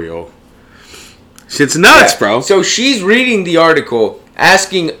a glory hole. Shit's nuts, bro. So she's reading the article,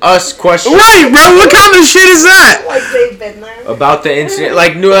 asking us questions. Wait, bro, what kind of shit is that? Like they've been there. About the incident.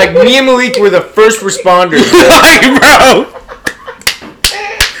 Like me and Malik were the first responders. Like, bro.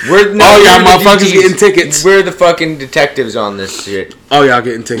 We're y'all the motherfuckers DTs. getting tickets. We're the fucking detectives on this shit. Oh, y'all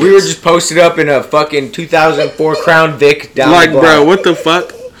getting tickets. We were just posted up in a fucking 2004 Crown Vic down like, the block. bro, what the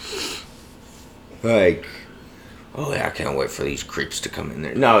fuck? Like, oh yeah, I can't wait for these creeps to come in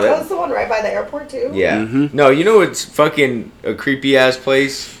there. No, That that was the one right by the airport too. yeah. Mhm. No, you know what's fucking a creepy ass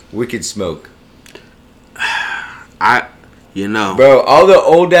place? Wicked Smoke. Bro, Bro, all the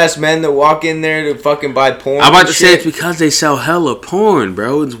old ass men that walk in there to fucking buy porn. I'm about and to say shit. it's because they sell hella porn,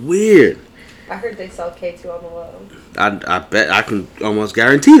 bro. It's weird. I heard they sell K2 on the low. I bet I can almost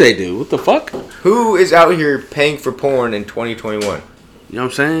guarantee they do. What the fuck? You Who is out here paying for porn in 2021? know what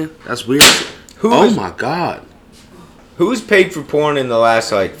I'm saying? That's weird. Who My god. Who's paid for porn in the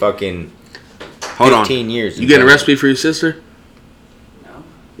last like fucking Hold 15 on. years? You getting a recipe for your sister? No.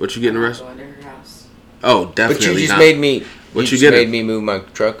 What you getting a I'm recipe? going to her house. Oh, But definitely you just not. made me. What you just getting? made me move my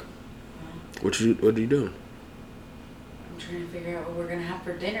truck. What are you doing? I'm trying to figure out what we're going to have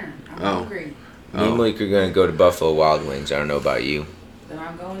for dinner. I'm Oh. hungry. Me and Malik are gonna go to Buffalo Wild Wings. I don't know about you. Then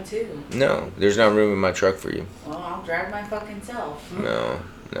I'm going too. No, there's not room in my truck for you. Well, I'll drive my fucking self. No.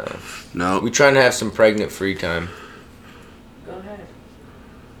 No. We trying to have some pregnant free time. Go ahead.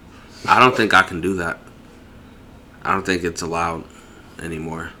 I don't think I can do that. I don't think it's allowed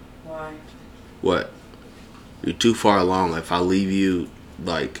anymore. Why? What? You're too far along. If I leave you,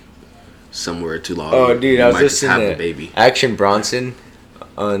 like, somewhere too long, Oh, dude, you I was might just have listening the to baby. Action Bronson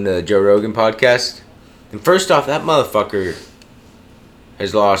on the Joe Rogan podcast. And first off, that motherfucker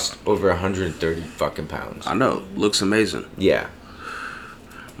has lost over 130 fucking pounds. I know. Looks amazing. Yeah.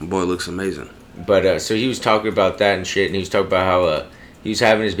 My boy looks amazing. But, so he was talking about that and shit, and he was talking about how, he was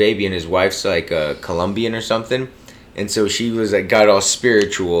having his baby, and his wife's, like, Colombian or something. And so she was, like, got all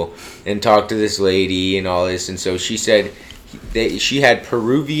spiritual and talked to this lady and all this. And so she said she had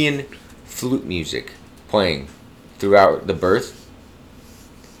Peruvian flute music playing throughout the birth.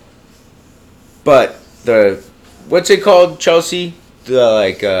 But what's it called, Chelsea?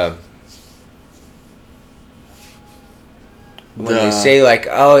 When they say like,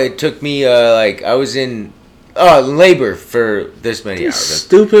 oh, it took me I was in labor for this many hours.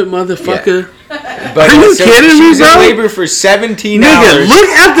 Stupid motherfucker. But Are you kidding she me, was bro? in labor for 17 Nigga, hours. look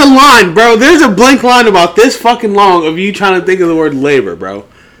at the line, bro. There's a blank line about this fucking long of you trying to think of the word labor, bro.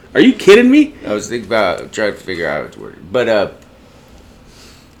 Are you kidding me? I was thinking about trying to figure out how it's worded. But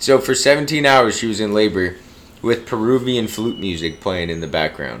so for 17 hours she was in labor with Peruvian flute music playing in the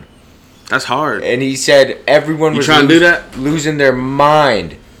background. That's hard. And he said everyone You was trying to do that? losing their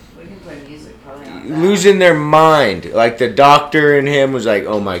mind. We can play music probably on that. Losing their mind. Like the doctor in him was like,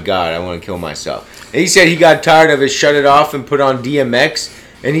 oh my god, I want to kill myself. And he said he got tired of it, shut it off, and put on DMX.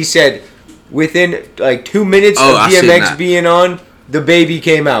 And he said within like 2 minutes of I seen DMX that. being on, the baby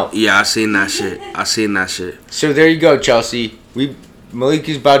came out. Yeah, I seen that shit. So there you go, Chelsea. Malik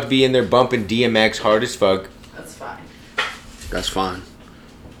is about to be in there bumping DMX hard as fuck. That's fine. That's fine.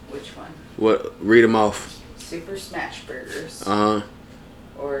 Which one? What? Read them off. Super Smash Burgers. Uh-huh.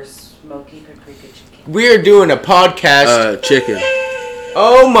 Or Smoky Paprika Chicken. We are doing a podcast. Chicken.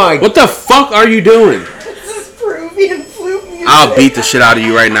 Oh my... What the fuck are you doing? This is Peruvian flute music. I'll beat the shit out of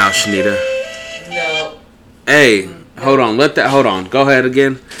you right now, Shanita. No. Hey, hold on. Go ahead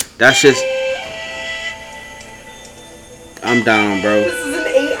again. That's just... I'm down, bro. This is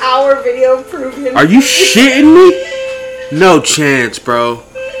an 8-hour video proving. Are you shitting me? No chance, bro.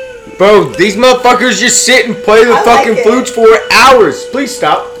 Bro, these motherfuckers just sit and play the fucking flutes for hours. Please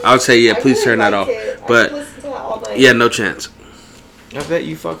stop. I would say, yeah, please turn that off. But, yeah, no chance. I bet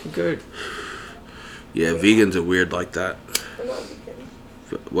you fucking could. Yeah, vegans are weird like that. I'm not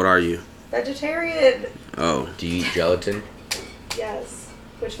vegan. What are you? Vegetarian. Oh. Do you eat gelatin? Yes.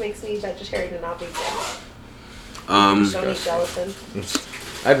 Which makes me vegetarian and not vegan. Um. Don't eat gelatin.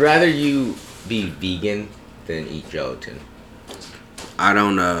 I'd rather you be vegan than eat gelatin. I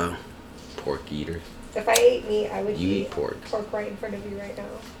don't, Pork eater. If I ate meat, I would You eat eat pork. pork right in front of you right now.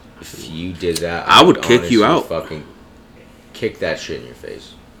 If you did that, I would kick you honestly out. Fucking kick that shit in your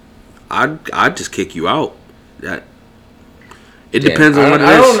face. I'd just kick you out. That. It Damn, depends on what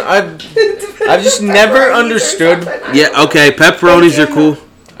it is. I've just never understood. Yeah, okay, pepperonis are cool.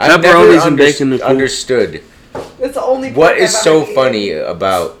 I've Pepperonis never and bacon are cool. understood. That's the only. What pork is I've so ever funny eaten.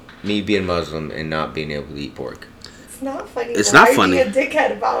 about me being Muslim and not being able to eat pork? It's not funny. It's Why not are you funny. being a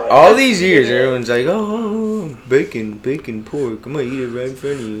dickhead about it? All That's these years, weird. everyone's like, "Oh, bacon, pork. I'm gonna eat it right in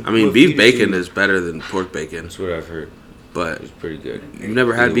front of you." I mean, beef bacon is better than pork bacon, That's what I've heard. but It's pretty good. you've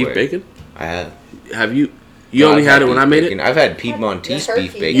never had Either beef way. bacon? I have. Have you? You No, only I've had it when beef I made bacon. it? I've had Piedmontese The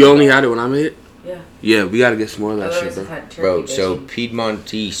beef turkey. bacon. You only had it when I made it? Yeah. Yeah, we gotta get some more of that shit, Otherwise, I've bro. had turkey Bro, so bacon.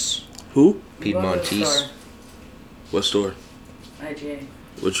 Piedmontese. Who? You go to the Piedmontese. store, What store? IGA.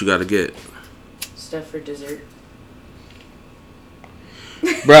 What you gotta get? Stuff for dessert.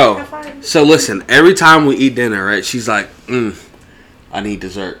 Bro, Have fun. so listen, every time we eat dinner, right, she's like, I need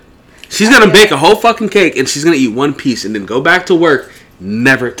dessert. She's gonna bake a whole fucking cake and she's gonna eat one piece and then go back to work,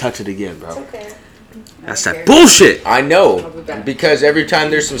 never touch it again, It's bro. okay. That's that bullshit. I I'll be know, back. because every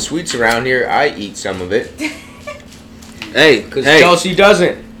time there's some sweets around here, I eat some of it. Hey, Because hey, Chelsea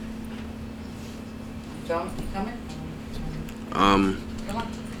doesn't. John, you coming? um, Come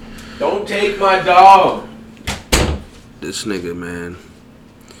on. Don't take my dog. this nigga, man.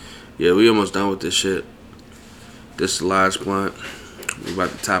 Yeah, we almost done with this shit. This is the last blunt. We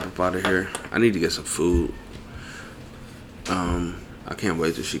about to top up out of here. I need to get some food. I can't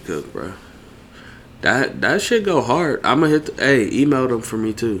wait till she cook, bro. That shit go hard. I'ma hit the, hey, email them for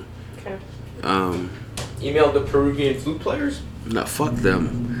me too. Okay. Email the Peruvian flute players? No, fuck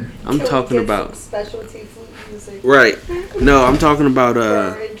them. I'm Can we talking get about some specialty flute music right. No, I'm talking about for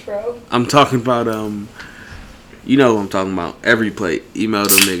our intro. I'm talking about you know what I'm talking about. Every plate. Email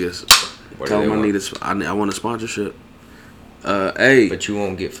them niggas. What Tell do they them want? I want a sponsorship. Hey, But you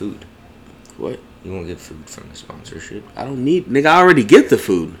won't get food. what? You won't get food from the sponsorship. I don't need, nigga. I already get the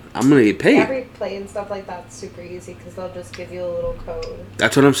food. I'm gonna get paid. Every play and stuff like that's super easy because they'll just give you a little code.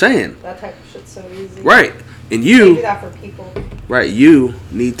 That's what I'm saying. That type of shit's so easy. Right. And They do you, that for people. right? You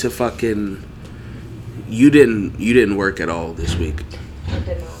need to fucking. You didn't work at all this week. I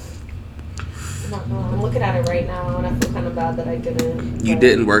did not. I'm looking at it right now and I feel kind of bad that I didn't. You but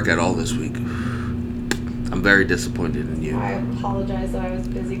didn't work at all this week. I'm very disappointed in you. I apologize that I was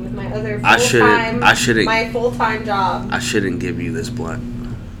busy with my other I full-time. shouldn't- My full-time job. I shouldn't give you this blunt.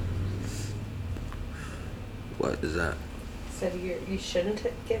 What is that? Said you shouldn't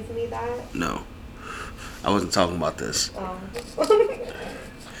give me that. No. I wasn't talking about this. Oh.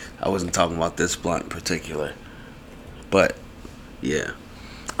 I wasn't talking about this blunt in particular. But, yeah.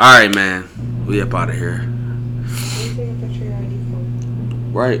 Alright, man. We up out of here. Let me take a picture of your ID phone.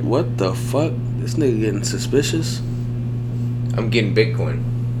 Right, what the fuck? This nigga getting suspicious? I'm getting Bitcoin.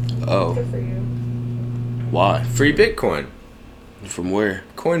 Oh, Good for you. why? Free Bitcoin. From where?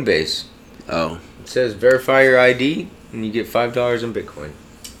 Coinbase. Oh. It says verify your ID and you get $5 in Bitcoin.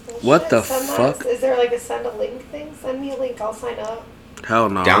 Well, What shit, the send that- fuck? Is there like a send a link thing? Send me a link. I'll sign up. Hell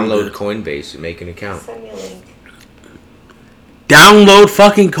no. I'm Download good. Coinbase and make an account. Send me a link. Download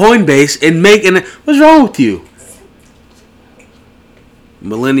fucking Coinbase and make an. What's wrong with you?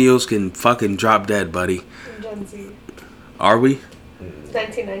 Millennials can fucking drop dead, buddy. I'm Gen Z. Are we?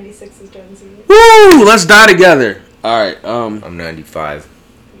 1996 is Gen Z. Woo! Let's die together. All right. I'm 95.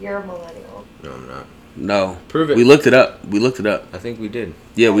 You're a millennial. No, I'm not. No. Prove it. We looked it up. We looked it up. I think we did.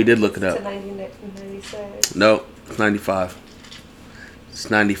 Yeah, we did look it To up. 1996. No, it's 95. It's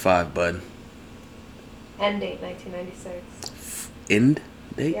 95, bud. End date 1996. End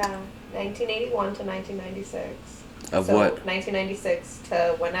date Yeah, 1981 to 1996. of So, what? 1996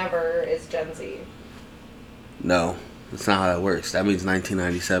 to whenever is Gen Z. No, that's not how that works. That means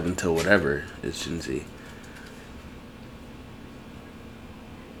 1997 till whatever is Gen Z.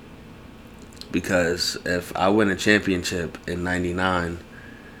 Because if I win a championship in 99,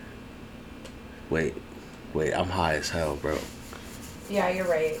 wait, I'm high as hell, bro. Yeah, you're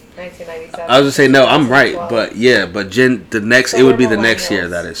right. 1997. I was gonna say no, I'm right, 2012. but yeah, but the next So it would be we're the next year millennials.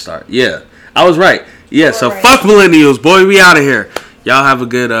 that it start. Yeah, I was right. Yeah, We're so right. fuck millennials, boy. We out of here. Y'all have a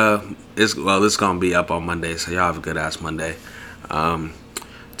good it's gonna be up on Monday, so y'all have a good ass Monday.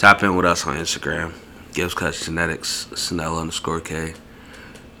 Tap in with us on Instagram. Gibbs Cuts Genetics, Snell_K,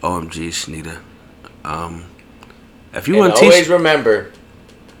 OMG Shanita. If you And want always remember,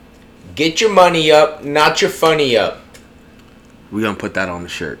 get your money up, not your funny up. we're gonna put that on the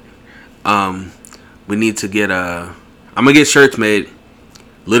shirt. We need to get I'm gonna get shirts made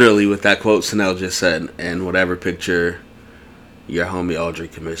literally with that quote Snell just said and whatever picture your homie Audrey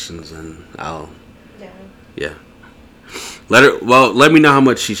commissions, and I'll Yeah. let me know how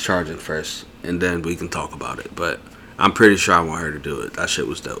much she's charging first, and then we can talk about it. But I'm pretty sure I want her to do it. That shit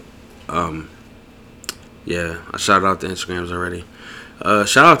was dope. Yeah, I shouted out the Instagrams already.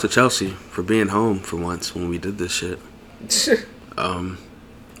 Shout out to Chelsea for being home for once when we did this shit.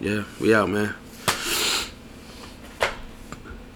 Yeah, we out, man.